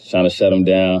shut them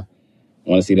down. I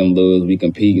want to see them lose. We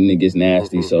competing, it gets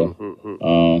nasty. So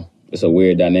it's a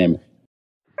weird dynamic.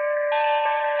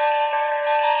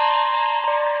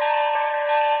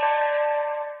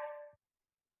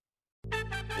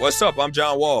 What's up? I'm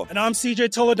John Wall. And I'm CJ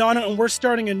Toledano, and we're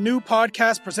starting a new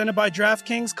podcast presented by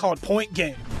DraftKings called Point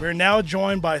Game. We're now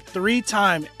joined by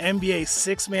 3-time NBA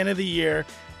Sixth Man of the Year,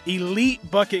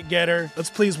 elite bucket getter. Let's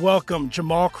please welcome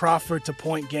Jamal Crawford to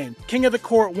Point Game. King of the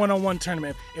Court one-on-one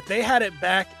tournament. If they had it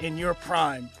back in your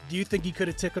prime, do you think you could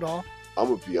have took it all? I'm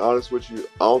going to be honest with you.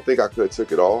 I don't think I could have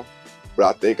took it all, but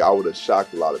I think I would have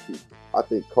shocked a lot of people. I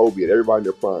think Kobe and everybody in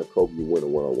their prime, Kobe would win a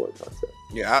one-on-one contest.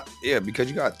 Yeah, because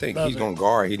you got to think, he's going to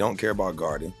guard. He don't care about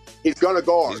guarding. He's going to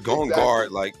guard. He's going to guard.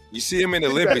 Like, you see him in the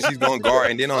Olympics, he's going to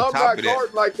guard. And then on top of that. I'm not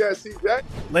guarding like that, CJ.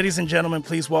 Ladies and gentlemen,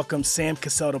 please welcome Sam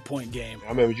Cassell to Point Game. I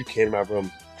remember you came out from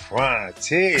crying,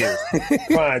 tears.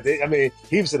 I mean,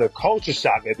 he was in a culture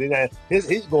shock. And then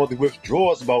he's going through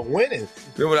withdrawals about winning.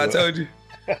 Remember what I told you?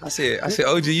 I said,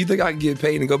 OG, you think I can get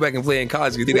paid and go back and play in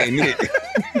college because it ain't it?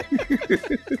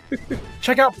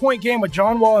 Check out Point Game with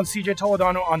John Wall and CJ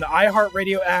Toledano on the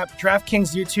iHeartRadio app,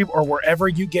 DraftKings YouTube, or wherever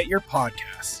you get your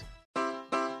podcasts.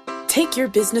 Take your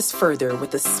business further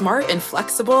with the smart and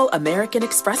flexible American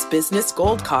Express Business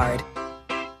Gold Card.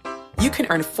 You can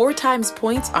earn 4 times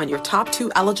points on your top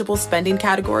 2 eligible spending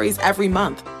categories every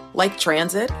month, like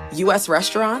transit, U.S.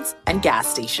 restaurants, and gas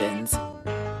stations.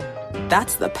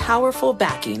 That's the powerful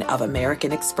backing of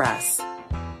American Express.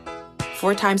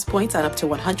 4 times points on up to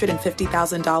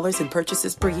 $150,000 in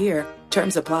purchases per year.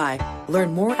 Terms apply.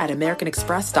 Learn more at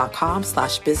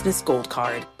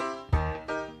americanexpress.com/businessgoldcard.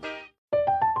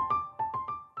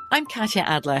 I'm Katya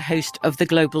Adler, host of The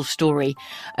Global Story.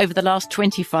 Over the last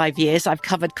 25 years, I've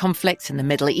covered conflicts in the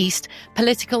Middle East,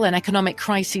 political and economic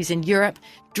crises in Europe,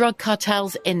 drug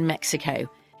cartels in Mexico.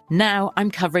 Now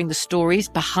I'm covering the stories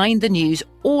behind the news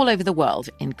all over the world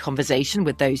in conversation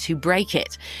with those who break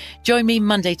it. Join me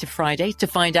Monday to Friday to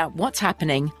find out what's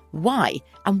happening, why,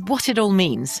 and what it all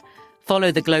means.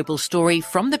 Follow The Global Story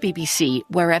from the BBC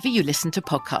wherever you listen to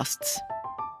podcasts.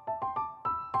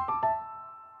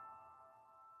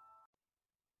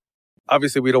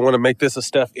 Obviously, we don't want to make this a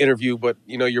Steph interview, but,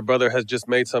 your brother has just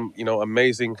made some,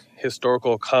 amazing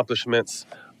historical accomplishments.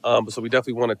 So we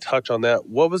definitely want to touch on that.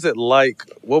 What was it like?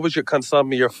 What was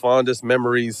some of your fondest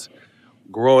memories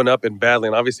growing up and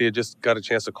battling? Obviously, it just got a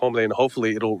chance to culminate, and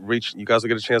hopefully you guys will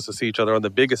get a chance to see each other on the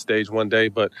biggest stage one day.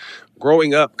 But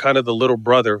growing up, kind of the little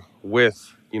brother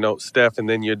with, Steph, and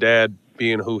then your dad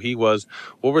being who he was,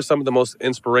 what were some of the most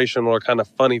inspirational or kind of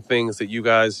funny things that you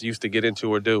guys used to get into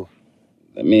or do?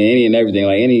 I mean, any and everything.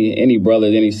 Like any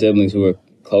brothers, any siblings who are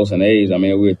close in age, I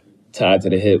mean, we're tied to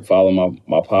the hip, follow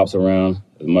my pops around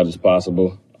as much as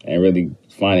possible, and really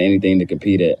find anything to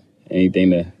compete at,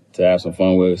 anything to have some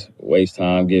fun with, waste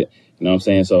time, you know what I'm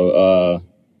saying? So,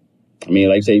 I mean,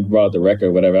 like you say, he brought up the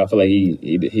record, whatever. I feel like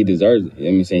he deserves it. You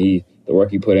know what I'm saying? The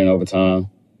work he put in over time,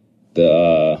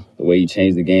 the way he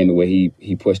changed the game, the way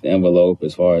he pushed the envelope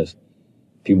as far as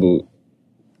people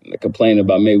complaining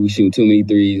about maybe we shooting too many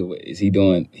threes. He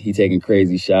taking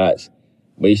crazy shots,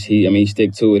 but he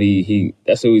stick to it. He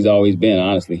that's who he's always been.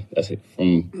 Honestly, that's it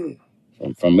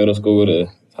from middle school to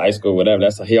high school, whatever.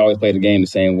 He always played the game the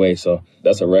same way. So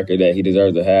that's a record that he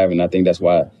deserves to have, and I think that's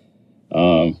why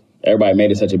everybody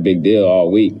made it such a big deal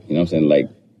all week. You know what I'm saying? Like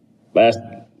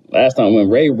last time when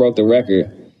Ray broke the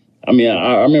record. I mean,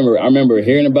 I remember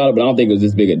hearing about it, but I don't think it was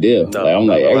this big a deal. No,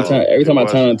 every time I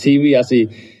turn on TV, I see,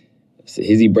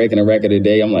 is he breaking a record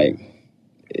today? I'm like,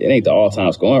 it ain't the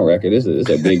all-time scoring record. It's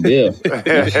a big deal. But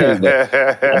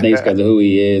I think it's because of who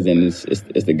he is, and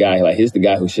it's the guy. Like, he's the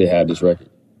guy who should have this record.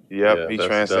 Yep, he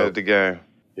transcended the game.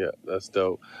 Yeah, that's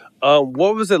dope.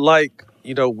 What was it like?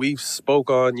 You know, we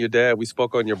spoke on your dad, we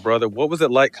spoke on your brother. What was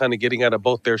it like kind of getting out of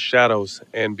both their shadows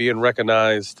and being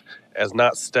recognized as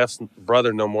not Steph's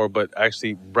brother no more, but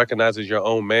actually recognized as your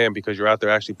own man because you're out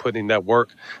there actually putting in that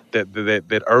work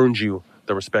that earns you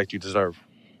the respect you deserve?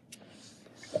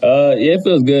 Yeah, it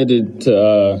feels good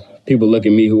to people look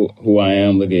at me who I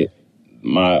am, look at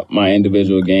my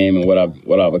individual game and what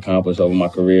I've accomplished over my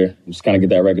career. Just kind of get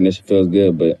that recognition feels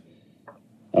good. But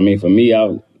I mean, for me,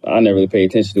 I never really pay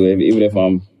attention to it. Even if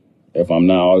I'm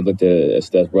not, I always looked at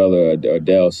Steph's brother or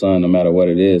Dell's son, no matter what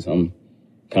it is. I'm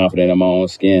confident in my own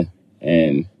skin.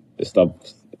 And the stuff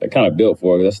I kind of built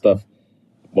for it. That stuff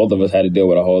both of us had to deal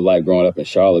with our whole life growing up in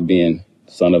Charlotte, being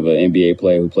son of an NBA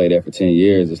player who played there for 10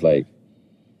 years. It's like,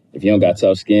 if you don't got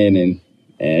tough skin and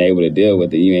able to deal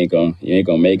with it, you ain't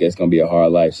gonna make it. It's gonna be a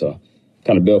hard life. So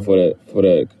kind of built for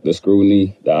the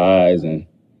scrutiny, the eyes, and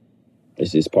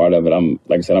it's just part of it.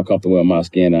 Like I said, I'm comfortable in my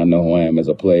skin. And I know who I am as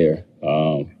a player,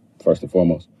 first and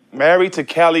foremost. Married to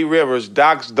Kelly Rivers,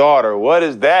 Doc's daughter. What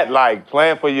is that like,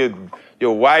 playing for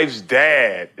your wife's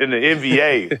dad in the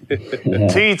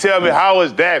NBA? T, tell me, how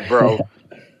is that, bro?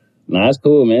 Nah, it's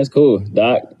cool, man. It's cool.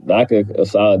 Doc a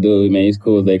solid dude, man. He's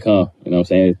cool as they come. You know what I'm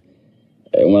saying?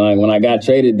 When I got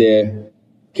traded there,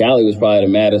 Callie was probably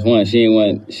the maddest one. She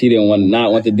didn't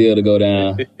want the deal to go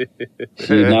down. She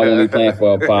did not want me playing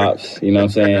for her pops. You know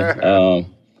what I'm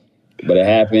saying? But it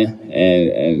happened,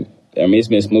 and I mean, it's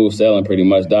been smooth sailing pretty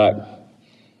much. Doc,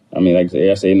 I mean, like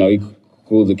I say, you know, he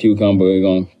cool as a cucumber. We're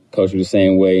gonna coach you the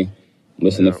same way,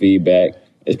 listen to feedback.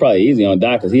 It's probably easy on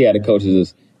Doc because he had to coach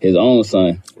his own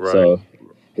son, so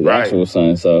his actual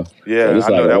son. So it's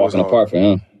like a walking apart for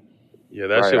him. Yeah,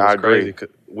 that shit was crazy.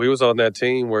 We was on that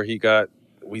team where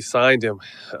we signed him.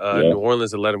 New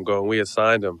Orleans had let him go, and we had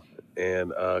signed him.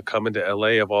 And coming to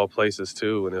LA of all places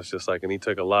too, and it's just like, and he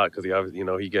took a lot because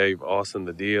he gave Austin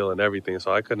the deal and everything.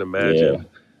 So I couldn't imagine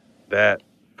that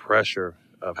pressure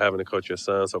of having to coach your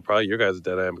son. So probably your guys'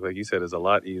 dynamic, like you said, is a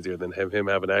lot easier than him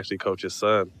having to actually coach his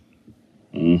son.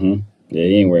 Mm-hmm. Yeah,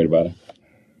 he ain't worried about it.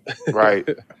 Right.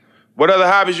 What other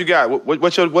hobbies you got?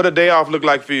 What a day off look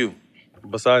like for you?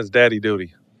 Besides daddy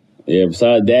duty. Yeah,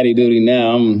 besides daddy duty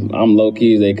now, I'm low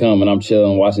key as they come, and I'm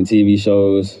chilling, watching TV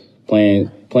shows,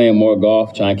 playing more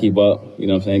golf, trying to keep up. You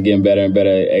know what I'm saying? Getting better and better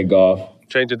at golf.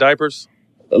 Changing diapers?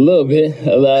 A little bit.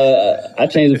 I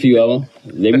changed a few of them.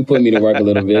 They be putting me to work a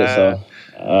little bit, so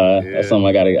that's something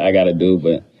I gotta do.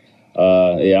 But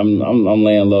I'm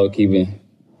laying low, keeping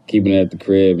it at the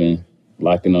crib and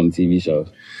locked in on the TV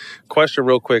shows. Question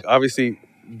real quick. Obviously,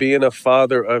 being a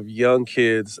father of young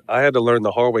kids, I had to learn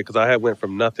the hard way because I went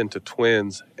from nothing to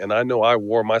twins. And I know I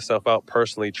wore myself out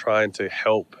personally trying to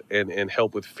help and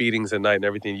help with feedings at night and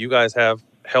everything. You guys have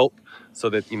help so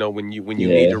that, when you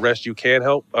need to rest, you can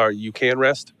help or you can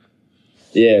rest?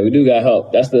 Yeah, we do got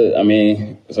help.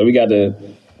 So we got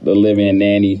the live-in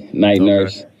nanny, night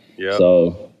nurse. Yep.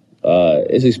 So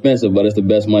it's expensive, but it's the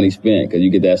best money spent because you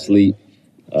get that sleep.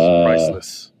 It's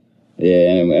priceless.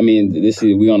 Yeah, and I mean,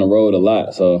 we on the road a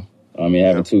lot, so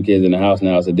having two kids in the house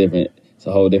now, it's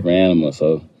a whole different animal.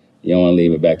 So you don't want to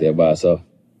leave it back there by itself.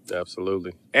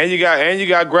 Absolutely. And you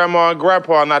got grandma and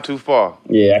grandpa not too far.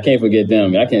 Yeah, I can't forget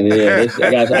them. I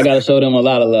got to show them a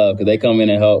lot of love because they come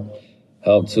in and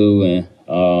help too, and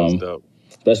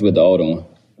especially with the older one.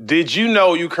 Did you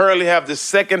know you currently have the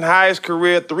second highest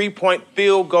career 3-point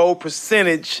field goal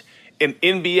percentage in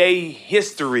NBA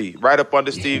history, right up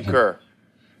under Steve Kerr?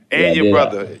 And your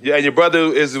brother. Yeah, and your brother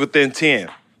is within 10.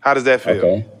 How does that feel?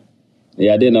 Okay.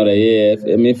 Yeah, I did know that. Yeah,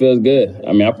 it feels good.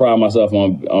 I pride myself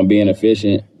on being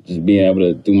efficient, just being able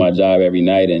to do my job every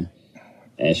night and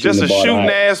shooting the ball. Just a shooting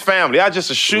ass family.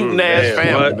 Just a shooting ass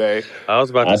family, man. I was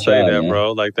about to say that,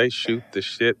 bro. Like they shoot the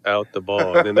shit out the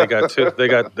ball, and then they got two. They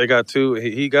got two.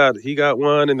 He got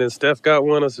one, and then Steph got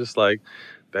one. It's just like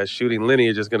that shooting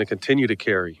lineage is going to continue to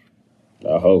carry.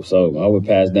 I hope so. I hope it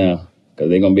pass down because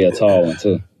they're going to be a tall one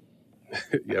too.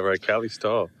 Yeah, right. Callie's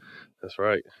tall. That's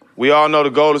right. We all know the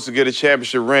goal is to get a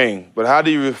championship ring, but how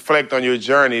do you reflect on your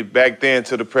journey back then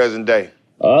to the present day?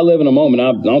 I live in the moment.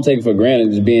 I don't take it for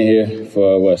granted just being here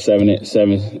for, 7,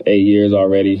 8 years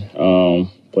already,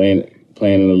 playing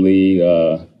in the league.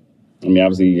 I mean,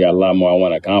 obviously, you got a lot more I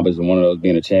want to accomplish, and one of those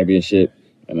being a championship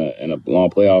and a long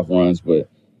playoff runs. But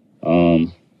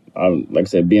like I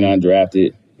said, being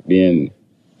undrafted,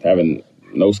 having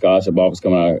no scholarship offers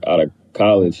coming out of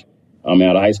college, out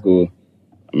of high school,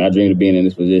 I dreamed of being in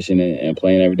this position and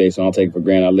playing every day, so I don't take it for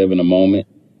granted. I live in the moment,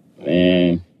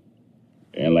 and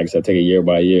like I said, take it year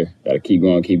by year. Got to keep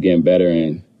going, keep getting better,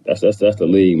 and that's the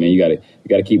league, man. You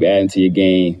got to keep adding to your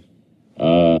game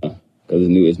because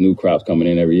it's new crops coming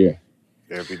in every year.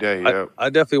 Every day, yeah. I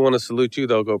definitely want to salute you,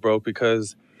 though, Go Bro,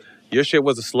 because your shit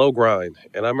was a slow grind.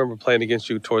 And I remember playing against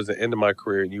you towards the end of my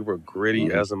career, and you were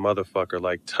gritty as a motherfucker,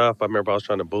 like tough. I remember I was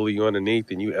trying to bully you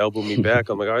underneath, and you elbowed me back.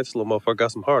 I'm like, all right, this little motherfucker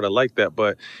got some heart. I like that.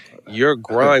 But your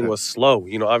grind was slow.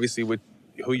 You know, obviously with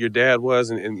who your dad was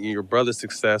and your brother's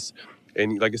success.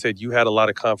 And like I said, you had a lot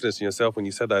of confidence in yourself when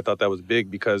you said that. I thought that was big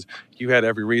because you had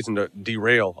every reason to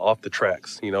derail off the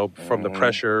tracks, you know, from the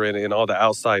pressure and all the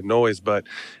outside noise. But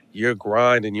your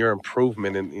grind and your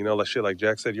improvement and, you know, like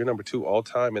Jack said, you're number 2 all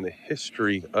time in the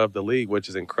history of the league, which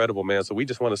is incredible, man. So we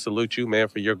just want to salute you, man,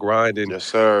 for your grind and, yes,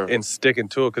 sir, and sticking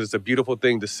to it because it's a beautiful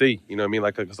thing to see. You know what I mean?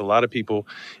 Like, because a lot of people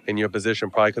in your position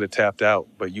probably could have tapped out,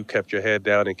 but you kept your head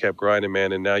down and kept grinding,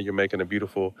 man. And now you're making a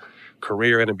beautiful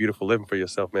career and a beautiful living for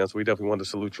yourself, man. So we definitely want to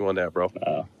salute you on that, bro.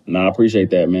 I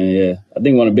appreciate that, man. Yeah. I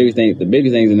think one of the biggest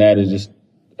things in that is just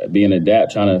being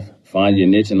adept, trying to find your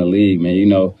niche in the league, man. You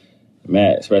know,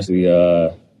 Matt, especially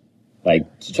like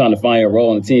trying to find your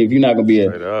role on the team. If you're not gonna be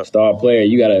a star player,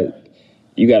 you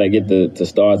gotta get the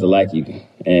stars to like you,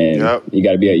 and you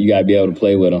gotta be able to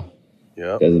play with them.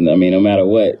 Yeah. Because no matter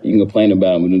what, you can complain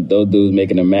about them. Those dudes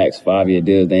making the max 5-year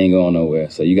deals, they ain't going nowhere.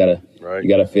 So you gotta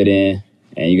fit in,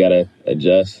 and you gotta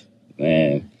adjust.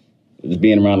 And just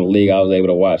being around the league, I was able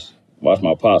to watch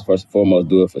my pops first and foremost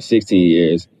do it for 16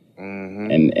 years,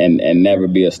 and never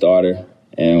be a starter.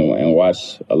 And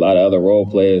watch a lot of other role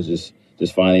players just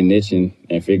find a niche and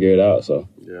figure it out. So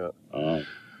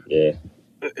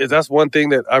that's one thing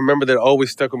that I remember that always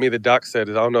stuck with me that Doc said.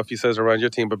 Is I don't know if he says around your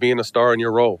team, but being a star in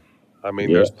your role. I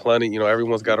mean, there's plenty. You know,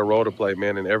 everyone's got a role to play,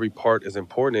 man, and every part is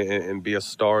important and be a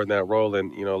star in that role.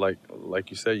 And you know,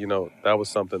 like you said, you know, that was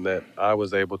something that I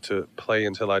was able to play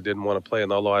until I didn't want to play.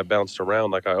 And although I bounced around,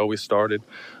 like I always started,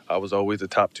 I was always the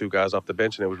top 2 guys off the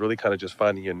bench, and it was really kind of just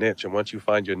finding your niche. And once you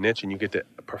find your niche and you get to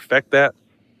perfect that,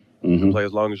 you can play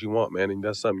as long as you want, man. And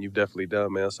that's something you've definitely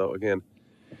done, man. So again,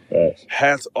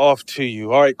 hats off to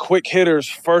you. All right, quick hitters.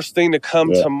 First thing to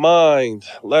come to mind.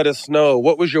 Let us know.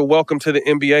 What was your welcome to the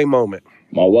NBA moment?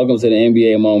 My welcome to the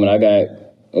NBA moment. I'm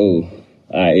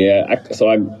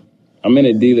in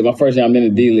the D League. My first year I'm in the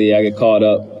D League, I get called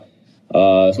up.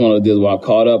 It's one of those deals where I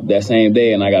called up that same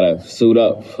day and I got to suit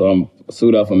up. So I'm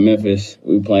suit up from Memphis.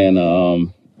 We playing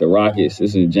the Rockets.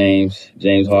 This is James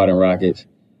Harden Rockets.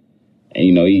 And,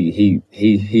 you know, he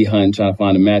hunting, trying to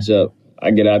find a matchup. I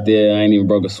get out there, I ain't even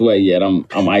broke a sweat yet. I'm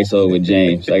ISO with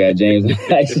James. I got James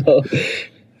ISO.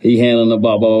 He handling the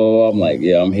ball, blah, blah, blah. I'm like,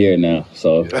 yeah, I'm here now.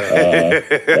 So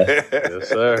yes,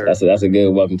 sir. That's a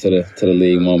good welcome to the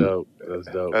league moment.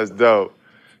 That's dope.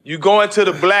 You going to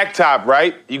the blacktop,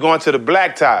 right? You going to the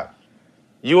blacktop.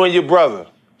 You and your brother.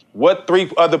 What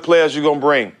 3 other players you gonna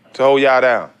bring to hold y'all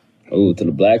down? Ooh, to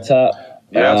the blacktop?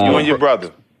 Yeah, you and your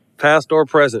brother. Past or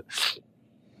present?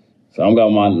 So I'm got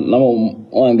my number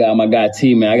 1 guy, my guy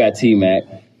T-Mac. I got T-Mac.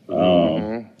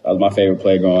 That was my favorite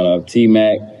player growing up.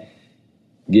 T-Mac.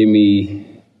 Give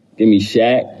me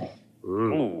Shaq.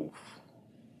 Ooh.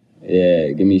 Yeah,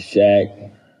 give me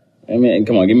Shaq. I mean,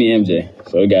 come on, give me MJ.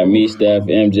 So we got me, Steph,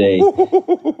 MJ,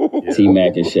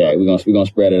 T-Mac, and Shaq. We're gonna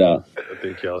spread it out. I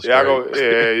think y'all straight.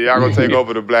 Y'all gonna take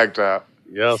over the blacktop.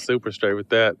 Y'all super straight with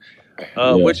that.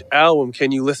 Which album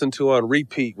can you listen to on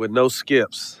repeat with no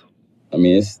skips? I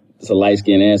mean, it's a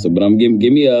light-skinned answer, but give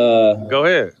me a... Go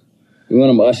ahead. One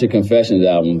of them Usher Confessions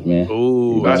albums, man.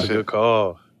 Ooh, that's a good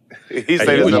call. He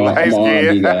said it's a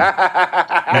light-skinned.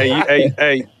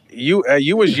 Hey,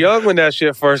 you was young when that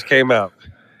shit first came out.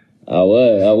 I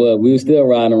was. We were still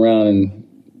riding around in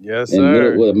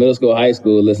middle school, high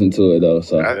school, listening to it though.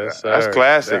 So that's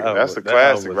classic. That's a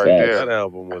classic right there. That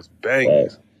album was banging.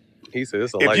 He said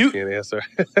it's a light-skinned answer.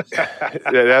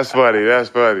 Yeah, that's funny. That's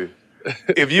funny.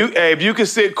 If you could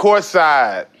sit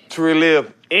courtside to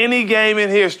relive any game in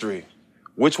history,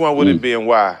 which one would it be and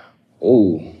why?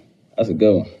 Ooh, that's a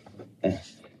good one.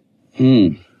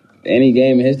 Any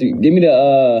game in history? Give me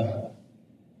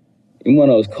one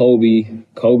of those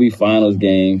Kobe finals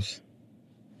games.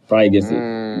 Probably against the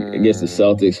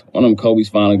Celtics. One of them Kobe's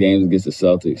final games against the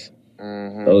Celtics.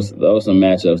 Those some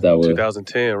matchups that were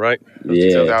 2010, right?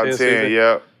 Yeah, 2010.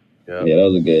 Yeah,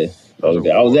 those are good.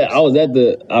 I was at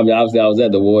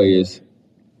the Warriors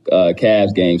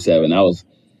Cavs game 7. That was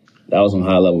some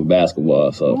high level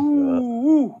basketball. So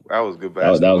that was good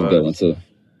basketball. That was a good one too.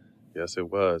 Yes, it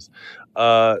was.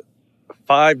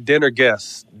 5 dinner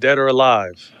guests, dead or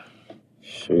alive.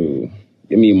 Shoot.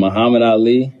 Give me Muhammad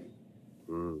Ali,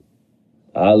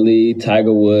 Ali,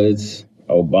 Tiger Woods,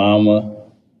 Obama.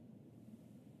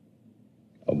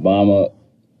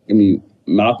 Give me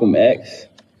Malcolm X.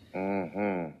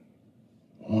 Malcolm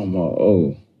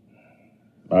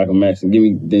X. And give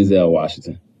me Denzel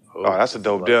Washington. Oh, that's a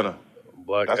dope dinner.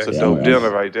 That's a Yeah, dope dinner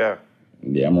right there.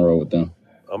 Yeah, I'm going to roll with them.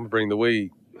 I'm going to bring the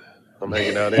weed. I'm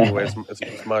hanging out anyway.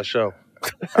 It's my show.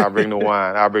 I'll bring the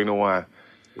wine.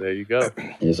 There you go.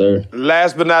 Yes, sir.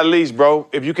 Last but not least, bro,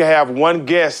 if you could have one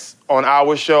guest on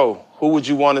our show, who would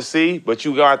you want to see? But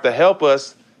you got to help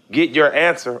us get your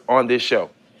answer on this show.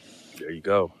 There you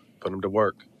go. Put them to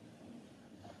work.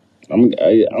 I don't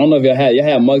know if y'all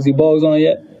had Muggsy Bogues on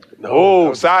yet.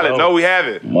 No, solid. No, we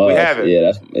haven't. We haven't.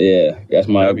 That's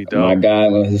my guy,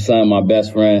 his son, my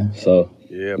best friend. So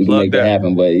we can make that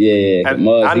happen. But And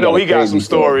Muggs, I know he got some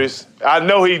story. stories. I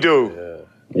know he do.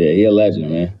 Yeah, he a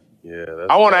legend, man. Yeah,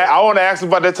 I want to ask him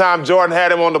about the time Jordan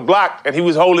had him on the block and he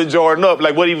was holding Jordan up,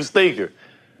 like what he was thinking.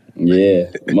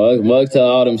 Yeah, Muggs tell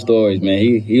all them stories, man.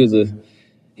 He was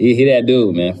he that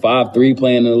dude, man. 5'3"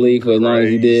 playing in the league for as long as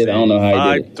he did. I don't know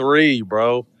how he did it. 5'3",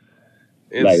 bro.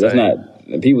 Insane. Like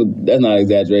that's not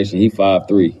exaggeration. He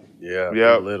 5'3".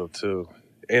 Yeah, a little too.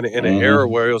 In an era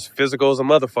where it was physical as a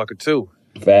motherfucker too.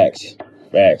 Facts,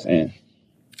 man.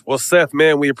 Well, Seth,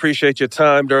 man, we appreciate your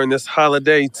time during this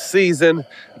holiday season.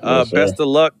 Best of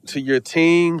luck to your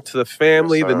team, to the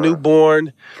family, the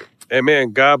newborn. And,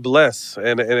 man, God bless.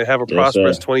 And have a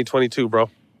prosperous 2022, bro.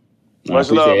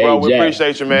 Much love, bro. We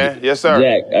appreciate you, man. Yes, sir.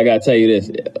 Jack, I got to tell you this.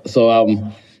 So,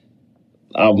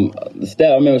 I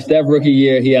remember Steph rookie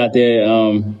year, he out there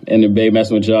in the Bay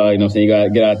messing with y'all. You know what I'm saying? You got to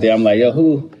get out there. I'm like, yo,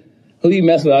 who you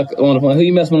mess with on the phone? Who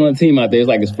you messing with on the team out there? It's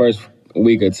like his first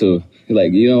week or two. He's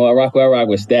like, you know, I rock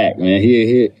with Stack, man.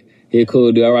 He a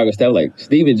cool dude. I rock with Stack. Like,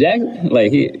 Steven Jackson?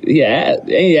 Like, ain't he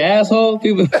an asshole?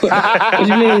 People, what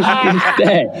you mean he's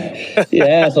Stack? He an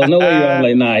asshole. No way. I'm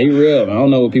like, nah, he real. I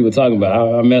don't know what people talking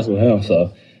about. I mess with him,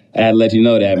 so I had to let you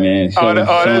know that, man.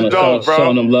 That's dope, bro.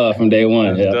 Showing them love from day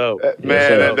one. That's dope.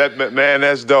 Man,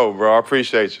 that's dope, bro. I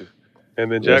appreciate you. And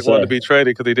then Jack wanted to be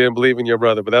traded because he didn't believe in your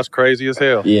brother, but that's crazy as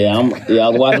hell. Yeah, I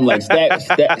was watching like Stack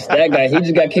guy. He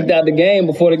just got kicked out of the game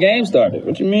before the game started.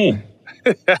 What you mean?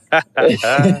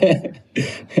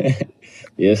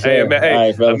 Yes, sir.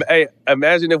 Hey,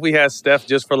 imagine if we had Steph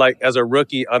just for like as a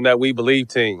rookie on that We Believe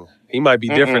team. He might be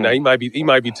different now. He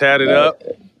might be tatted up.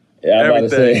 Yeah, I'm about to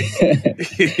say.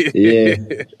 Yeah.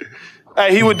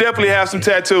 Hey, he would definitely have some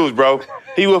tattoos, bro.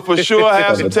 He would for sure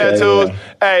have some tattoos.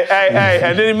 Hey,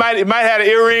 and then he might have an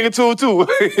earring or two, too.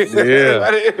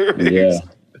 Yeah.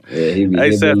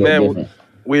 Hey, Seth, man,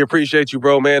 we appreciate you,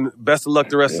 bro, man. Best of luck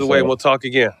the rest of the way, and we'll talk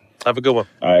again. Have a good one.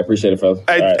 All right, appreciate it, fellas.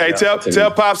 Hey,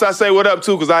 tell Pops I say what up,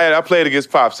 too, because I played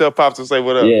against Pops. Tell Pops I say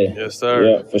what up. Yeah. Yes, sir.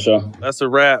 Yeah, for sure. That's a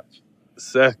wrap.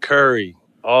 Seth Curry,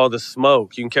 All the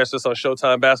Smoke. You can catch this on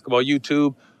Showtime Basketball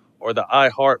YouTube or the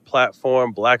iHeart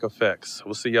platform Black Effects.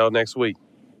 We'll see y'all next week.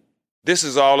 This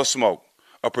is All the Smoke,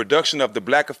 a production of The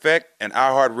Black Effect and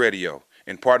iHeart Radio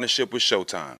in partnership with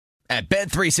Showtime. At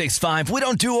Bet365, we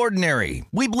don't do ordinary.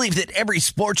 We believe that every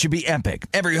sport should be epic.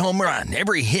 Every home run,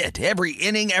 every hit, every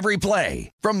inning, every play.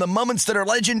 From the moments that are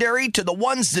legendary to the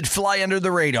ones that fly under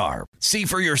the radar. See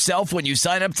for yourself when you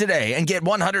sign up today and get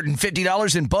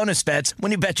 $150 in bonus bets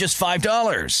when you bet just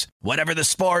 $5. Whatever the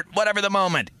sport, whatever the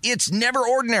moment, it's never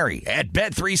ordinary at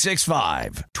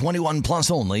Bet365. 21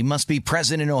 plus only. Must be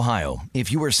present in Ohio.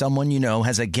 If you or someone you know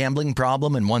has a gambling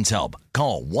problem and wants help,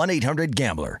 call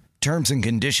 1-800-GAMBLER. Terms and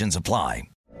conditions apply.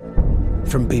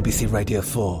 From BBC Radio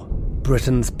 4,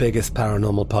 Britain's biggest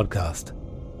paranormal podcast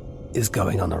is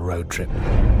going on a road trip.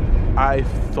 I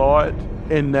thought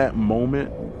in that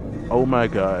moment, oh my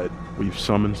God, we've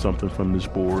summoned something from this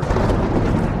board.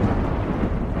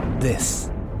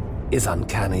 This is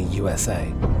Uncanny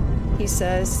USA. He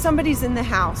says, somebody's in the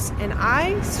house, and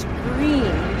I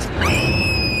screamed.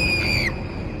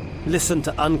 Listen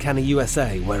to Uncanny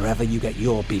USA wherever you get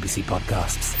your BBC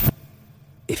podcasts,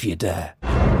 if you dare.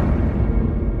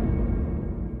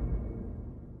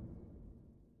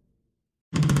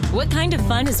 What kind of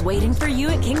fun is waiting for you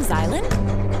at Kings Island?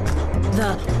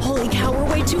 The holy cow,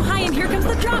 we're way too high and here comes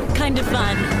the drop kind of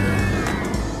fun.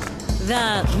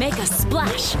 The make a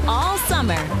splash all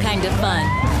summer kind of fun.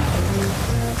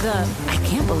 The I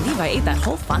can't believe I ate that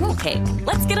whole funnel cake.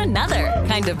 Let's get another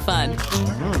kind of fun.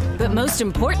 But most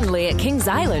importantly, at Kings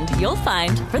Island, you'll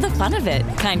find for the fun of it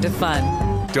kind of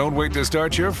fun. Don't wait to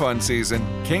start your fun season.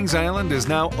 Kings Island is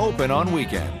now open on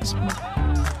weekends.